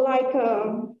built like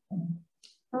a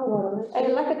tower.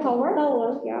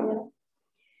 Yeah.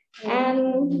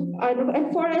 And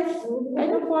for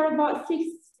about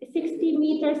 60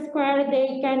 meters square,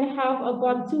 they can have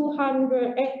about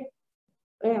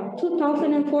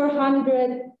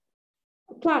 2,400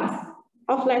 plants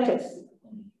of lettuce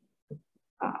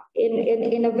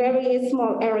in a very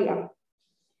small area,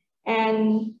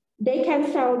 and they can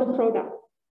sell the product.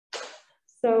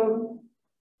 So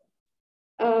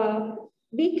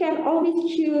we can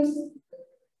always choose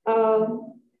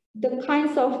the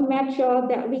kinds of material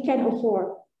that we can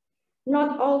afford,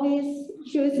 not always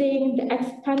choosing the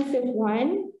expensive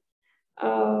one,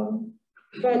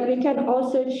 but we can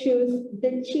also choose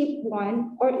the cheap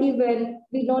one, or even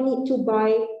we don't need to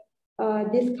buy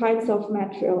these kinds of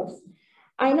materials.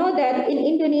 I know that in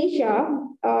Indonesia,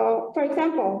 for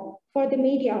example, for the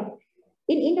media,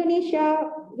 in Indonesia,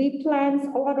 we plant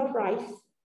a lot of rice.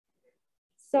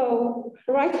 So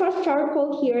rice husk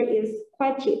charcoal here is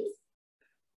quite cheap.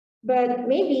 But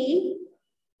maybe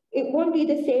it won't be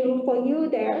the same for you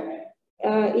there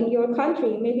in your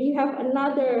country. Maybe you have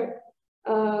another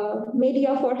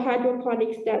media for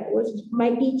hydroponics that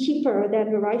might be cheaper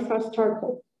than the rice husk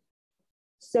charcoal.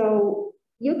 So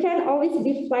you can always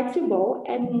be flexible,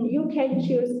 and you can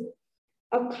choose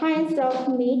a kinds of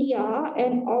media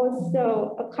and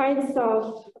also a kinds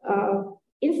of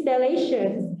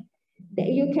installations that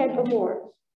you can afford.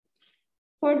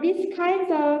 For these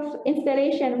kinds of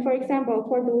installation, for example,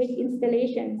 for the wick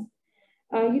installations,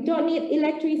 you don't need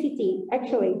electricity,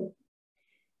 actually.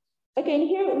 Again,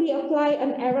 here we apply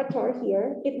an aerator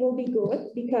here. It will be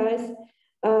good because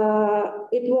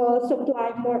it will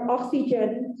supply more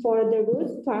oxygen for the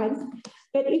root plants.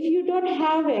 But if you don't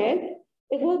have it,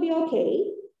 it will be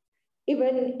okay,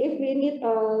 even if we need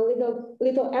a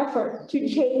little effort to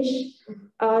change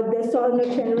the soil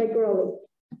nutrient regularly.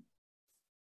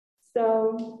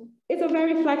 So it's a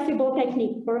very flexible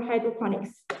technique for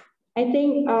hydroponics. I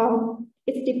think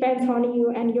it depends on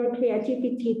you and your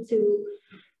creativity to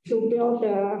build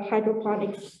the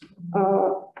hydroponics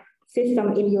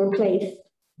system in your place.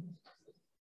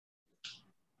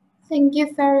 Thank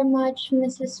you very much,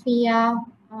 Mrs. Via.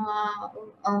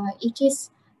 It is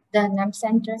the NAM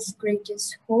Center's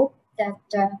greatest hope that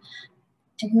the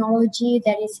technology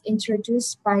that is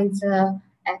introduced by the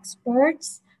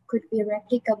experts could be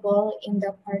replicable in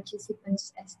the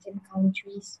participants' esteemed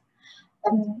countries.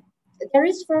 There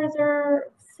is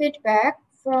further feedback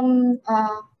from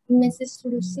Mrs.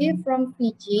 Lucy from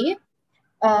Fiji.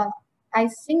 I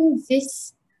think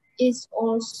this is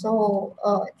also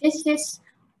this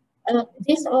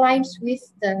aligns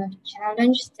with the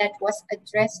challenge that was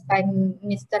addressed by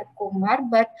Mr. Kumar,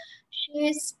 but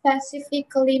she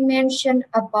specifically mentioned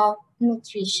about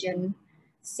nutrition.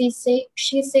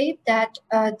 She said that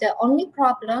the only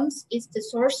problems is the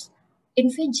source in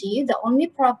Fiji. The only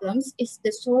problems is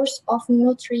the source of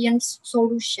nutrients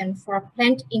solution for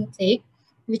plant intake,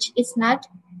 which is not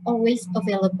always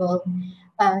available.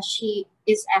 She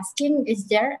is asking, is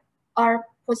there are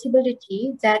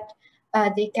possibility that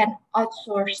they can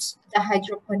outsource the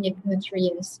hydroponic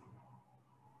nutrients?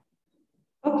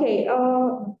 Okay,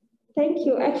 thank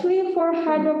you. Actually, for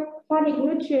hydroponic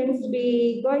nutrients,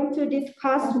 we're going to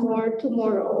discuss more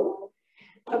tomorrow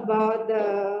about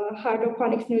the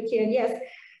hydroponics nutrient. Yes,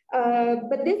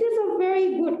 but this is a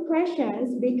very good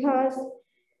question because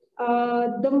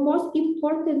the most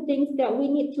important things that we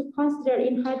need to consider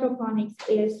in hydroponics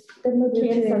is the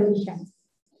nutrient solutions.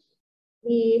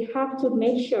 We have to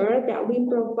make sure that we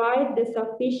provide the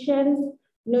sufficient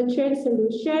nutrient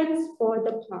solutions for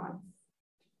the plants.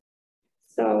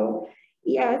 So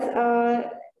yes,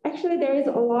 actually there is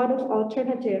a lot of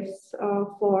alternatives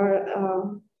for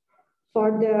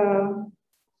the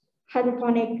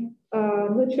hydroponic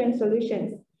nutrient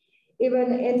solutions.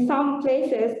 Even in some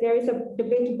places, there is a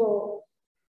debatable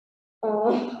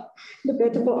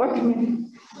argument.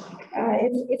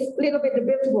 It's a little bit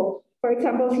debatable. For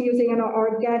example, using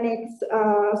organic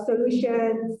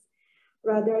solutions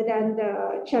rather than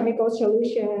the chemical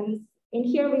solutions. In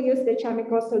here, we use the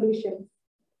chemical solutions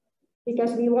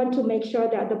because we want to make sure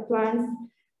that the plants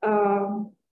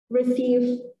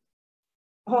receive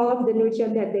all of the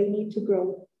nutrients that they need to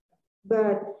grow.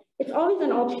 But it's always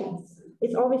an option.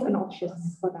 It's always an option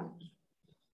for that.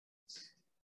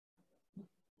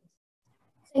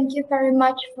 Thank you very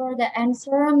much for the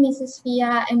answer, Mrs.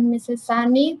 Via and Mrs.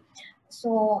 Sani.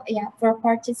 So yeah, for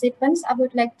participants, I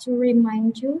would like to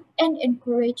remind you and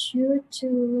encourage you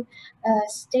to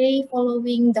stay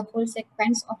following the whole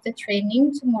sequence of the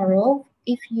training tomorrow.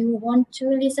 If you want to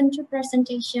listen to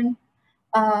presentation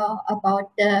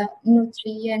about the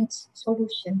nutrient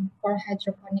solution for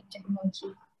hydroponic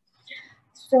technology.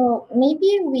 So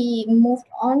maybe we move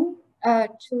on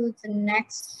to the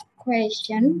next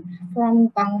question from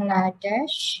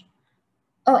Bangladesh.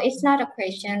 Oh, it's not a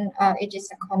question, it is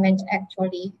a comment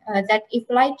actually, that if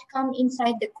light come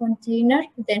inside the container,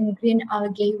 then green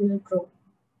algae will grow.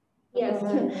 Yes,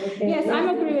 yes, I'm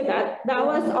agree with that. That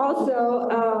was also,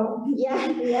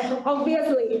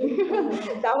 obviously,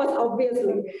 that was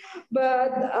obviously.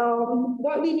 But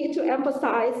what we need to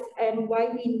emphasize and why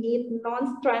we need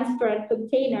non-transparent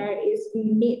container is we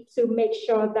need to make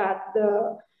sure that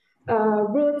the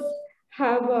roots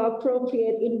have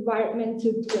appropriate environment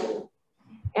to grow.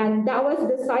 And that was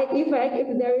the side effect. If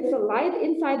there is a light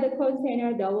inside the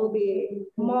container, there will be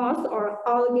moss or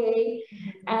algae.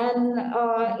 And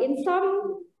in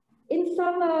some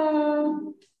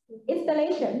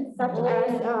installations, such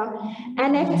as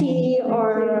NFT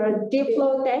or deep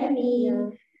flow technique,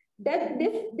 that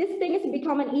this thing has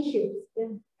become an issue.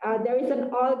 There is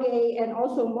an algae and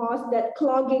also moss that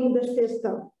clogging the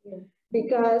system.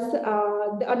 Because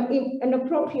the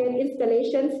inappropriate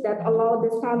installations that allow the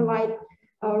sunlight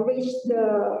reach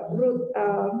the root,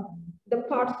 the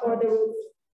part for the roots.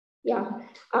 Yeah,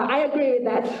 I agree with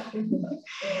that.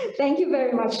 Thank you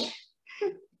very much.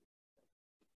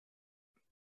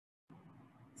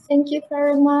 Thank you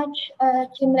very much,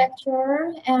 team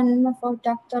lecturer, and for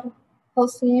Dr.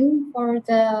 Hossein for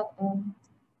the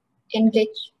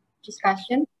engaged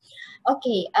discussion.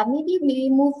 Okay, maybe we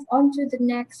move on to the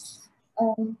next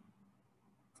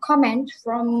comment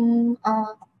from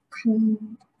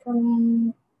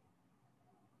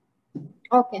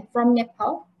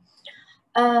Nepal.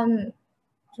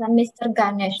 From Mr.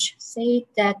 Ganesh said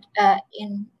that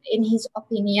in his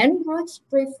opinion, roots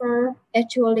prefer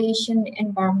etioulation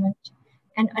environment.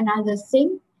 And another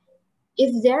thing,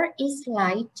 if there is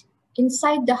light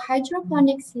inside the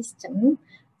hydroponic system,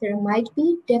 there might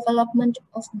be development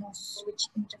of moss which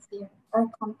interfere. or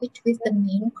compete with the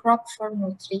main crop for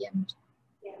nutrient.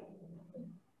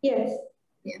 Yes.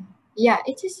 Yeah,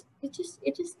 it is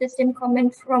the same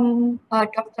comment from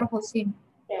Dr. Hossein.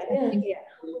 Yeah.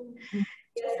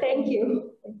 Yes, thank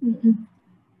you.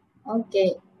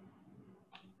 Okay.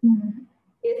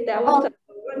 Yes, that was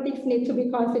one things need to be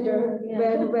considered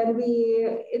when we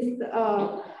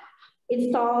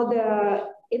install the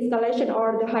installation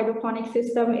or the hydroponic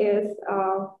system is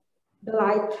the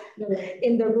light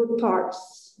in the root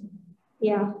parts.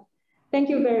 Yeah. Thank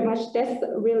you very much. That's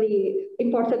really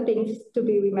important things to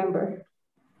be remembered.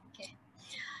 Okay.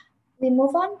 We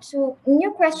move on to a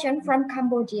new question from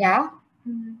Cambodia.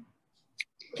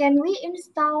 Can we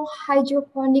install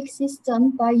hydroponic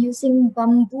system by using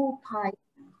bamboo pipe?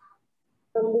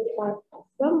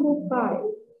 Bamboo pipe.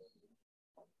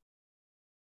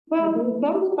 Well,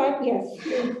 bamboo pipe, yes.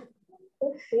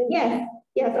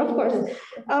 Yes, of course.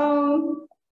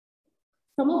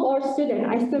 Some of our students,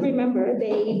 I still remember,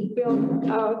 they built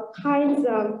kinds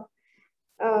of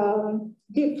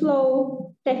deep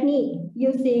flow technique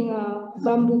using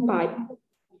bamboo pipe.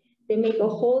 They make a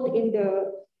hole in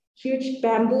the huge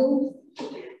bamboo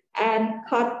and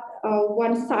cut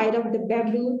one side of the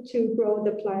bamboo to grow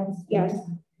the plants. Yes,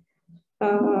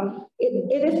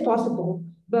 it is possible,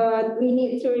 but we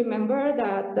need to remember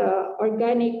that the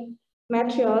organic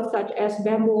materials such as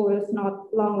bamboo is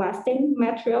not long-lasting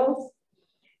materials,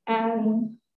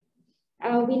 and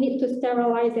we need to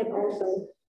sterilize it also.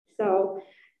 So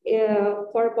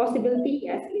for a possibility,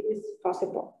 yes, it is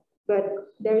possible,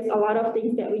 but there is a lot of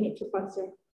things that we need to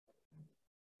consider.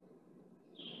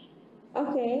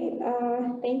 Okay,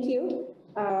 thank you.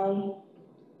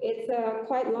 It's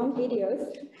quite long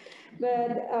videos,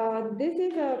 but this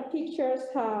is a pictures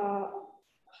how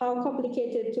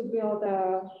complicated to build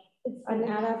an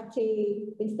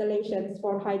NFT installations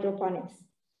for hydroponics.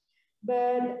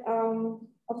 But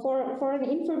for an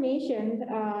information,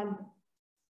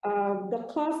 the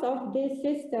cost of this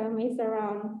system is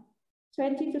around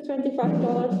 $20 to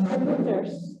 $25 per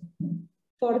meters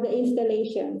for the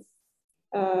installations.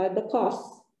 The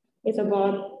cost is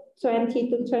about $20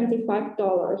 to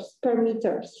 $25 per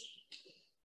meters.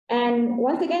 And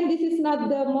once again, this is not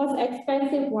the most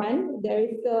expensive one. There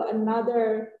is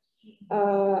another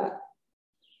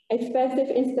expensive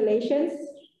installations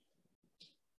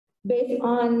based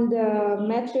on the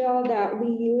material that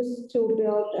we use to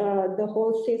build the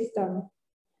whole system.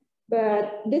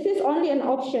 But this is only an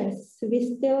option.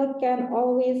 We still can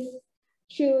always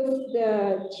choose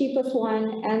the cheapest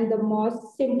one and the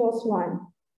most simplest one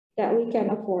that we can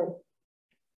afford.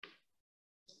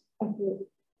 Okay.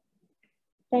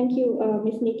 Thank you,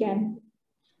 Ms. Nikan.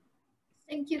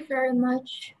 Thank you very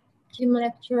much, Team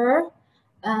Lecturer,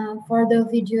 for the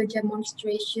video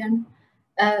demonstration.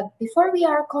 Before we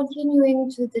are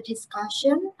continuing to the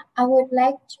discussion, I would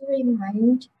like to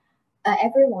remind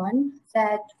everyone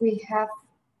that we have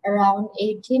around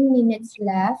 18 minutes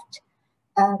left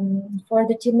for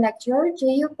the team lecture. Do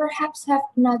you perhaps have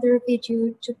another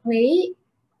video to play?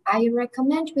 I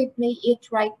recommend we play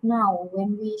it right now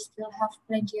when we still have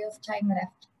plenty of time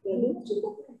left.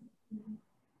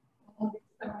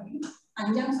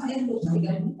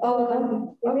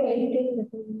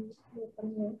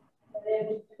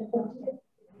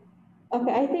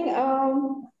 Okay, I think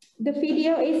the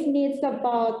video needs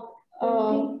about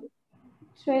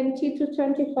 20 to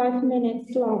 25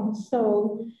 minutes long.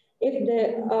 So if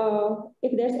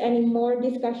there's any more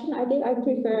discussion, I think I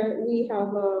prefer we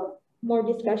have more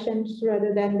discussions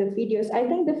rather than the videos. I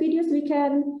think the videos we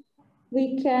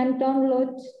can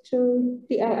download to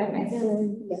the LMS.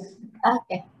 Yes.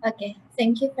 Okay.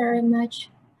 Thank you very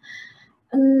much.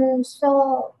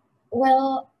 So,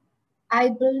 well, I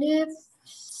believe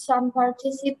some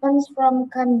participants from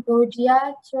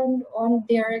Cambodia turned on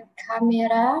their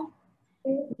camera.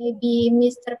 Maybe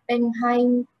Mr.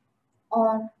 Penghai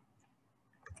or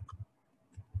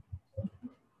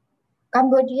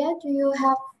Cambodia, do you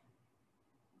have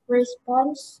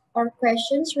response or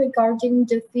questions regarding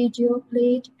the video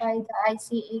played by the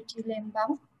ICAT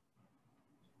Lembang?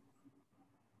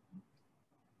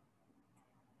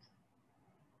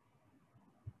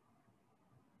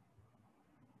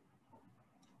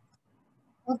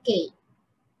 Okay,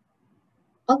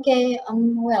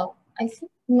 well, I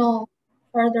think no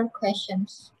further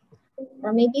questions.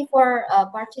 Or maybe for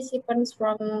participants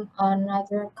from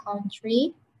another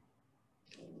country.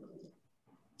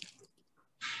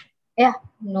 Yeah,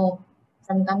 no.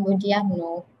 From Cambodia,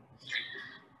 no.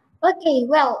 Okay,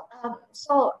 well,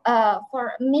 so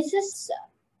for Mrs.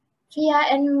 Fia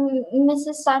and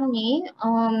Mrs. Sunny,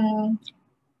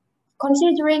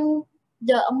 considering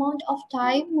the amount of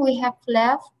time we have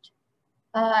left,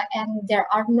 and there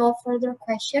are no further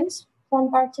questions from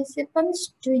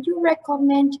participants, do you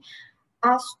recommend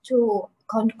us to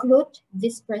conclude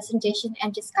this presentation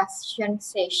and discussion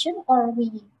session, or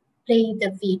we play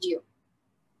the video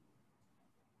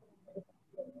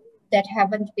that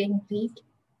haven't been played?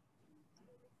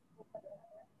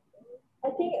 I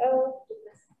think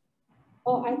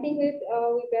we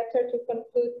better to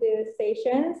conclude the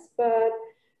sessions, but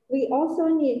we also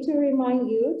need to remind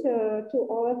you to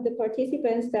all of the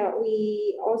participants that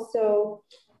we also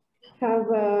have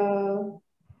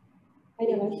I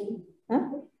don't know, huh?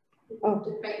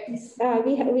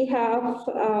 We have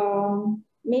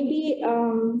maybe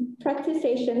practice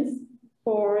sessions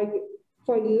for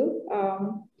you.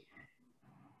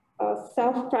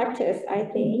 Self-practice, I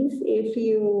think, if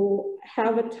you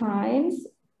have a times.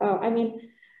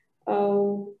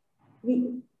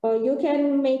 You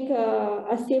can make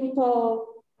a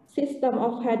simple system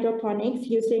of hydroponics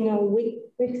using a wick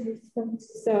system.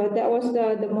 So that was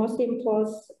the most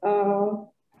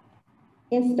simple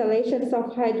installations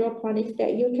of hydroponics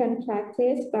that you can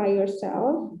practice by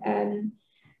yourself. And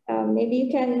maybe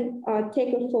you can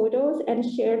take photos and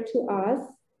share to us.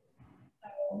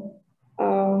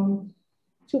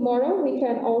 Tomorrow, we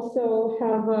can also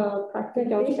have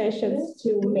practical sessions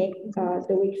to make the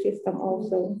wick system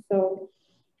also. So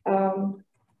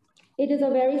it is a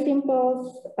very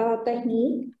simple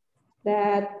technique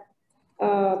that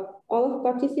all of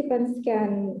participants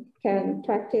can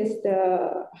practice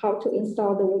how to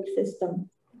install the wick system.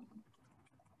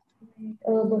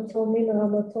 Mineral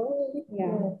bottle.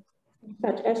 Yeah,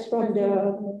 such as from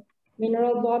the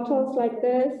mineral bottles like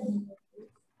this.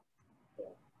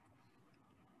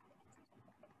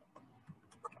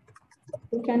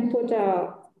 You can put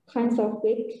kinds of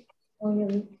wick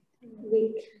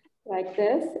like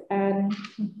this, and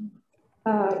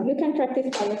you can practice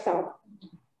by yourself.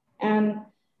 And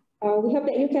we hope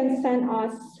that you can send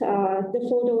us the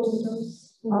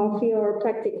photos of your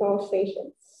practical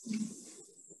sessions.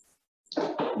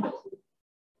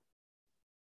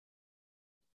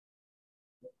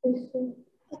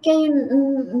 Okay,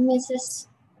 Mrs.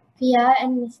 Pia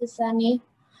and Mrs. Sani.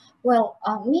 Well,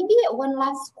 maybe one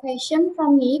last question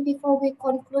from me before we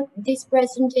conclude this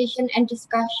presentation and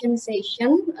discussion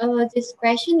session. This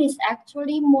question is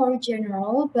actually more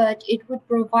general, but it would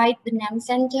provide the NAM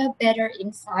Center better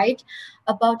insight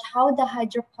about how the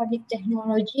hydroponic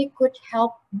technology could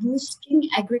help boosting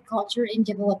agriculture in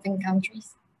developing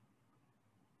countries.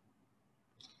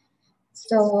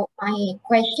 So my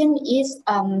question is,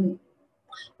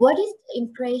 what is the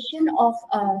impression of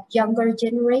a younger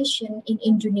generation in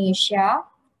Indonesia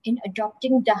in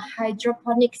adopting the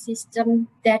hydroponic system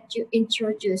that you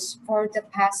introduced for the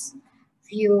past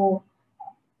few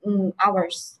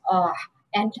hours?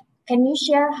 And can you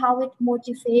share how it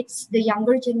motivates the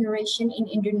younger generation in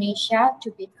Indonesia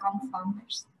to become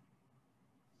farmers?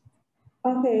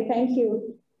 Okay, thank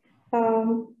you.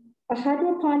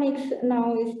 Hydroponics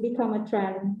now is become a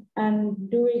trend, and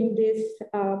during this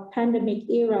pandemic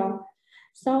era,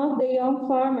 some of the young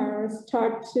farmers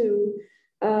start to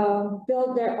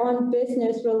build their own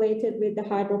business related with the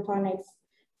hydroponics.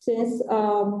 Since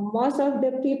most of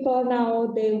the people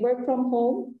now, they work from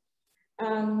home,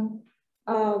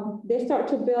 they start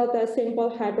to build a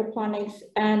simple hydroponics,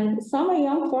 and some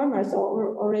young farmers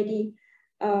already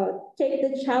take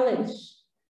the challenge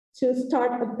to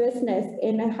start a business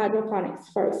in hydroponics.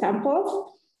 For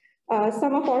example,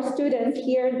 some of our students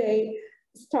here, they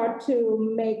start to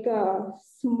make a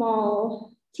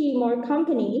small team or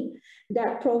company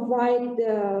that provide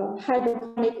the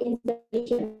hydroponic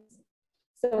installations.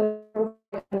 So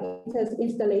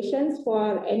installations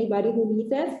for anybody who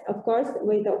needs it, of course,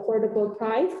 with affordable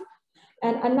price.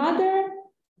 And another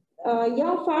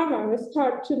young farmer will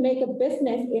start to make a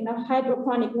business in a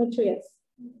hydroponic nutrients,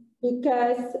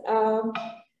 because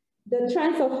the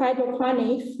trends of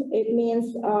hydroponics, it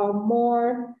means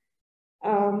more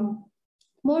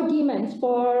demands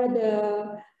for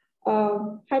the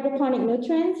hydroponic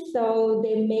nutrients. So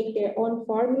they make their own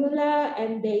formula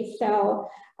and they sell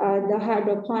the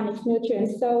hydroponics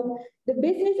nutrients. So the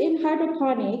business in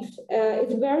hydroponics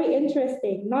is very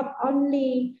interesting. Not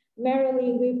only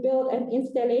merely we build an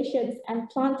installations and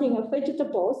planting of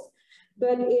vegetables,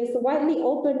 but is widely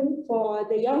open for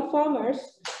the young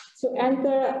farmers to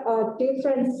enter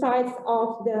different sides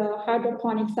of the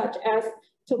hydroponics, such as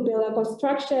to build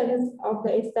constructions of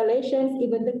the installations,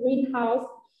 even the greenhouse,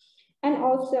 and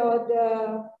also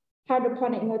the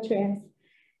hydroponic nutrients.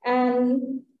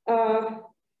 And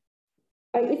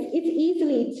it's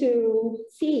easily to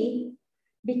see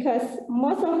because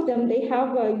most of them, they have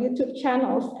YouTube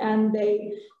channels and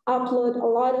they upload a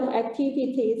lot of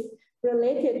activities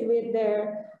related with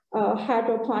their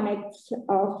hydroponics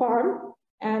farm.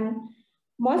 And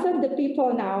most of the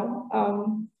people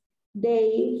now,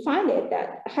 they find it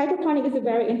that hydroponic is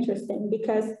very interesting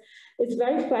because it's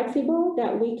very flexible,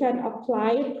 that we can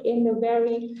apply it in a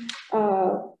very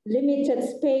limited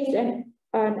space and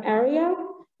an area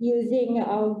using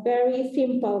very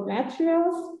simple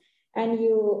materials. And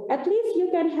at least you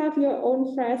can have your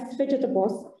own fresh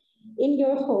vegetables in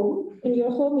your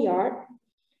home yard,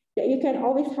 that you can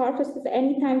always harvest at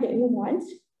any time that you want,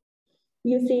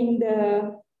 using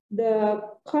the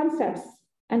concepts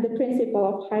and the principle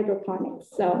of hydroponics.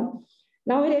 So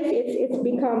nowadays it's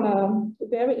become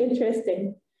very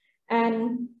interesting,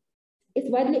 and it's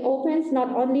widely open,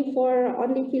 not only for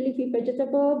leafy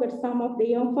vegetable, but some of the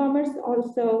young farmers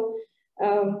also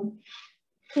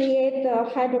create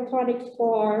hydroponics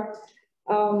for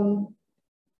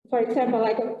example,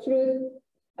 like a fruit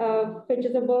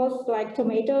vegetables like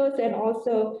tomatoes, and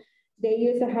also they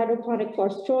use a hydroponic for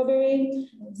strawberry.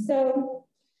 So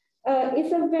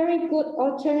it's a very good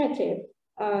alternative.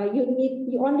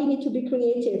 You only need to be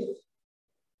creative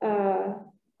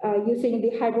using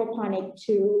the hydroponic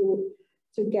to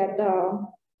get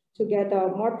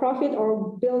more profit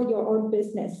or build your own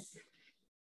business.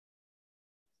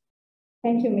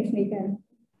 Thank you, Ms. Nathan.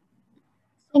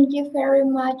 Thank you very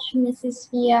much, Mrs.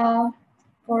 Fia,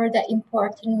 for the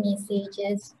important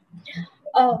messages.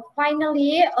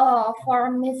 Finally, for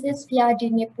Mrs.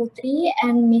 Fiadini Putri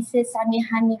and Mrs. Sani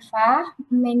Hanifa,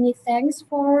 many thanks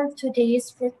for today's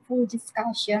fruitful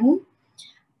discussion.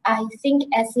 I think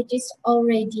as it is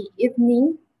already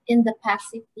evening in the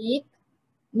Pacific,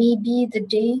 maybe the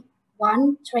day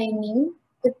one training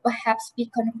could perhaps be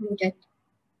concluded.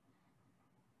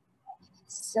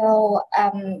 So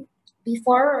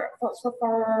for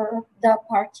the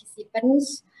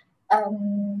participants,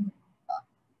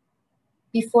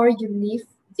 before you leave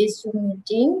this Zoom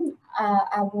meeting,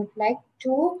 I would like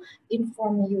to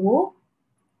inform you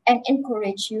and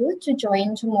encourage you to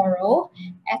join tomorrow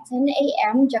at 10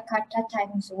 a.m. Jakarta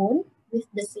time zone with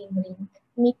the same link,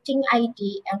 meeting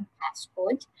ID and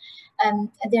passcode.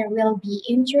 There will be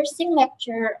interesting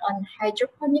lecture on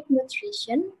hydroponic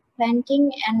nutrition,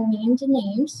 planting and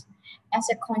maintenance as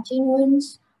a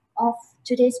continuance of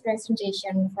today's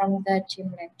presentation from the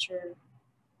team lecture.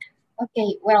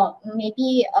 Okay, well,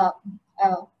 maybe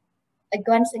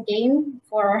once again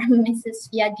for Mrs.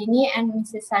 Fiadini and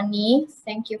Mrs. Sani,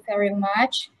 thank you very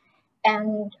much.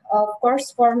 And of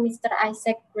course, for Mr.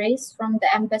 Isaac Grace from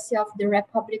the Embassy of the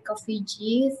Republic of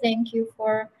Fiji, thank you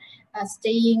for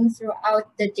staying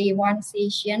throughout the day one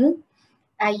session.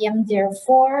 I am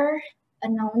therefore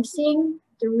announcing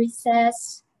the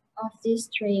recess of this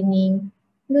training.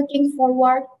 Looking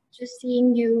forward to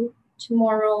seeing you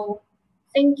tomorrow.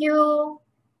 Thank you.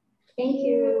 Thank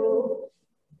you.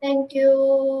 Thank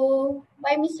you.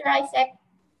 Bye, Mr. Isaac.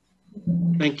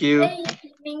 Thank you.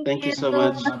 Thank you so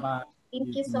much.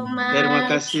 Thank you so much. Terima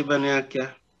kasih banyak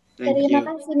ya. Terima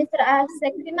kasih Mr.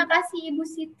 Isaac. Terima kasih Ibu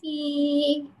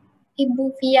Siti,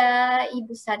 Ibu Fia,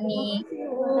 Ibu Sani.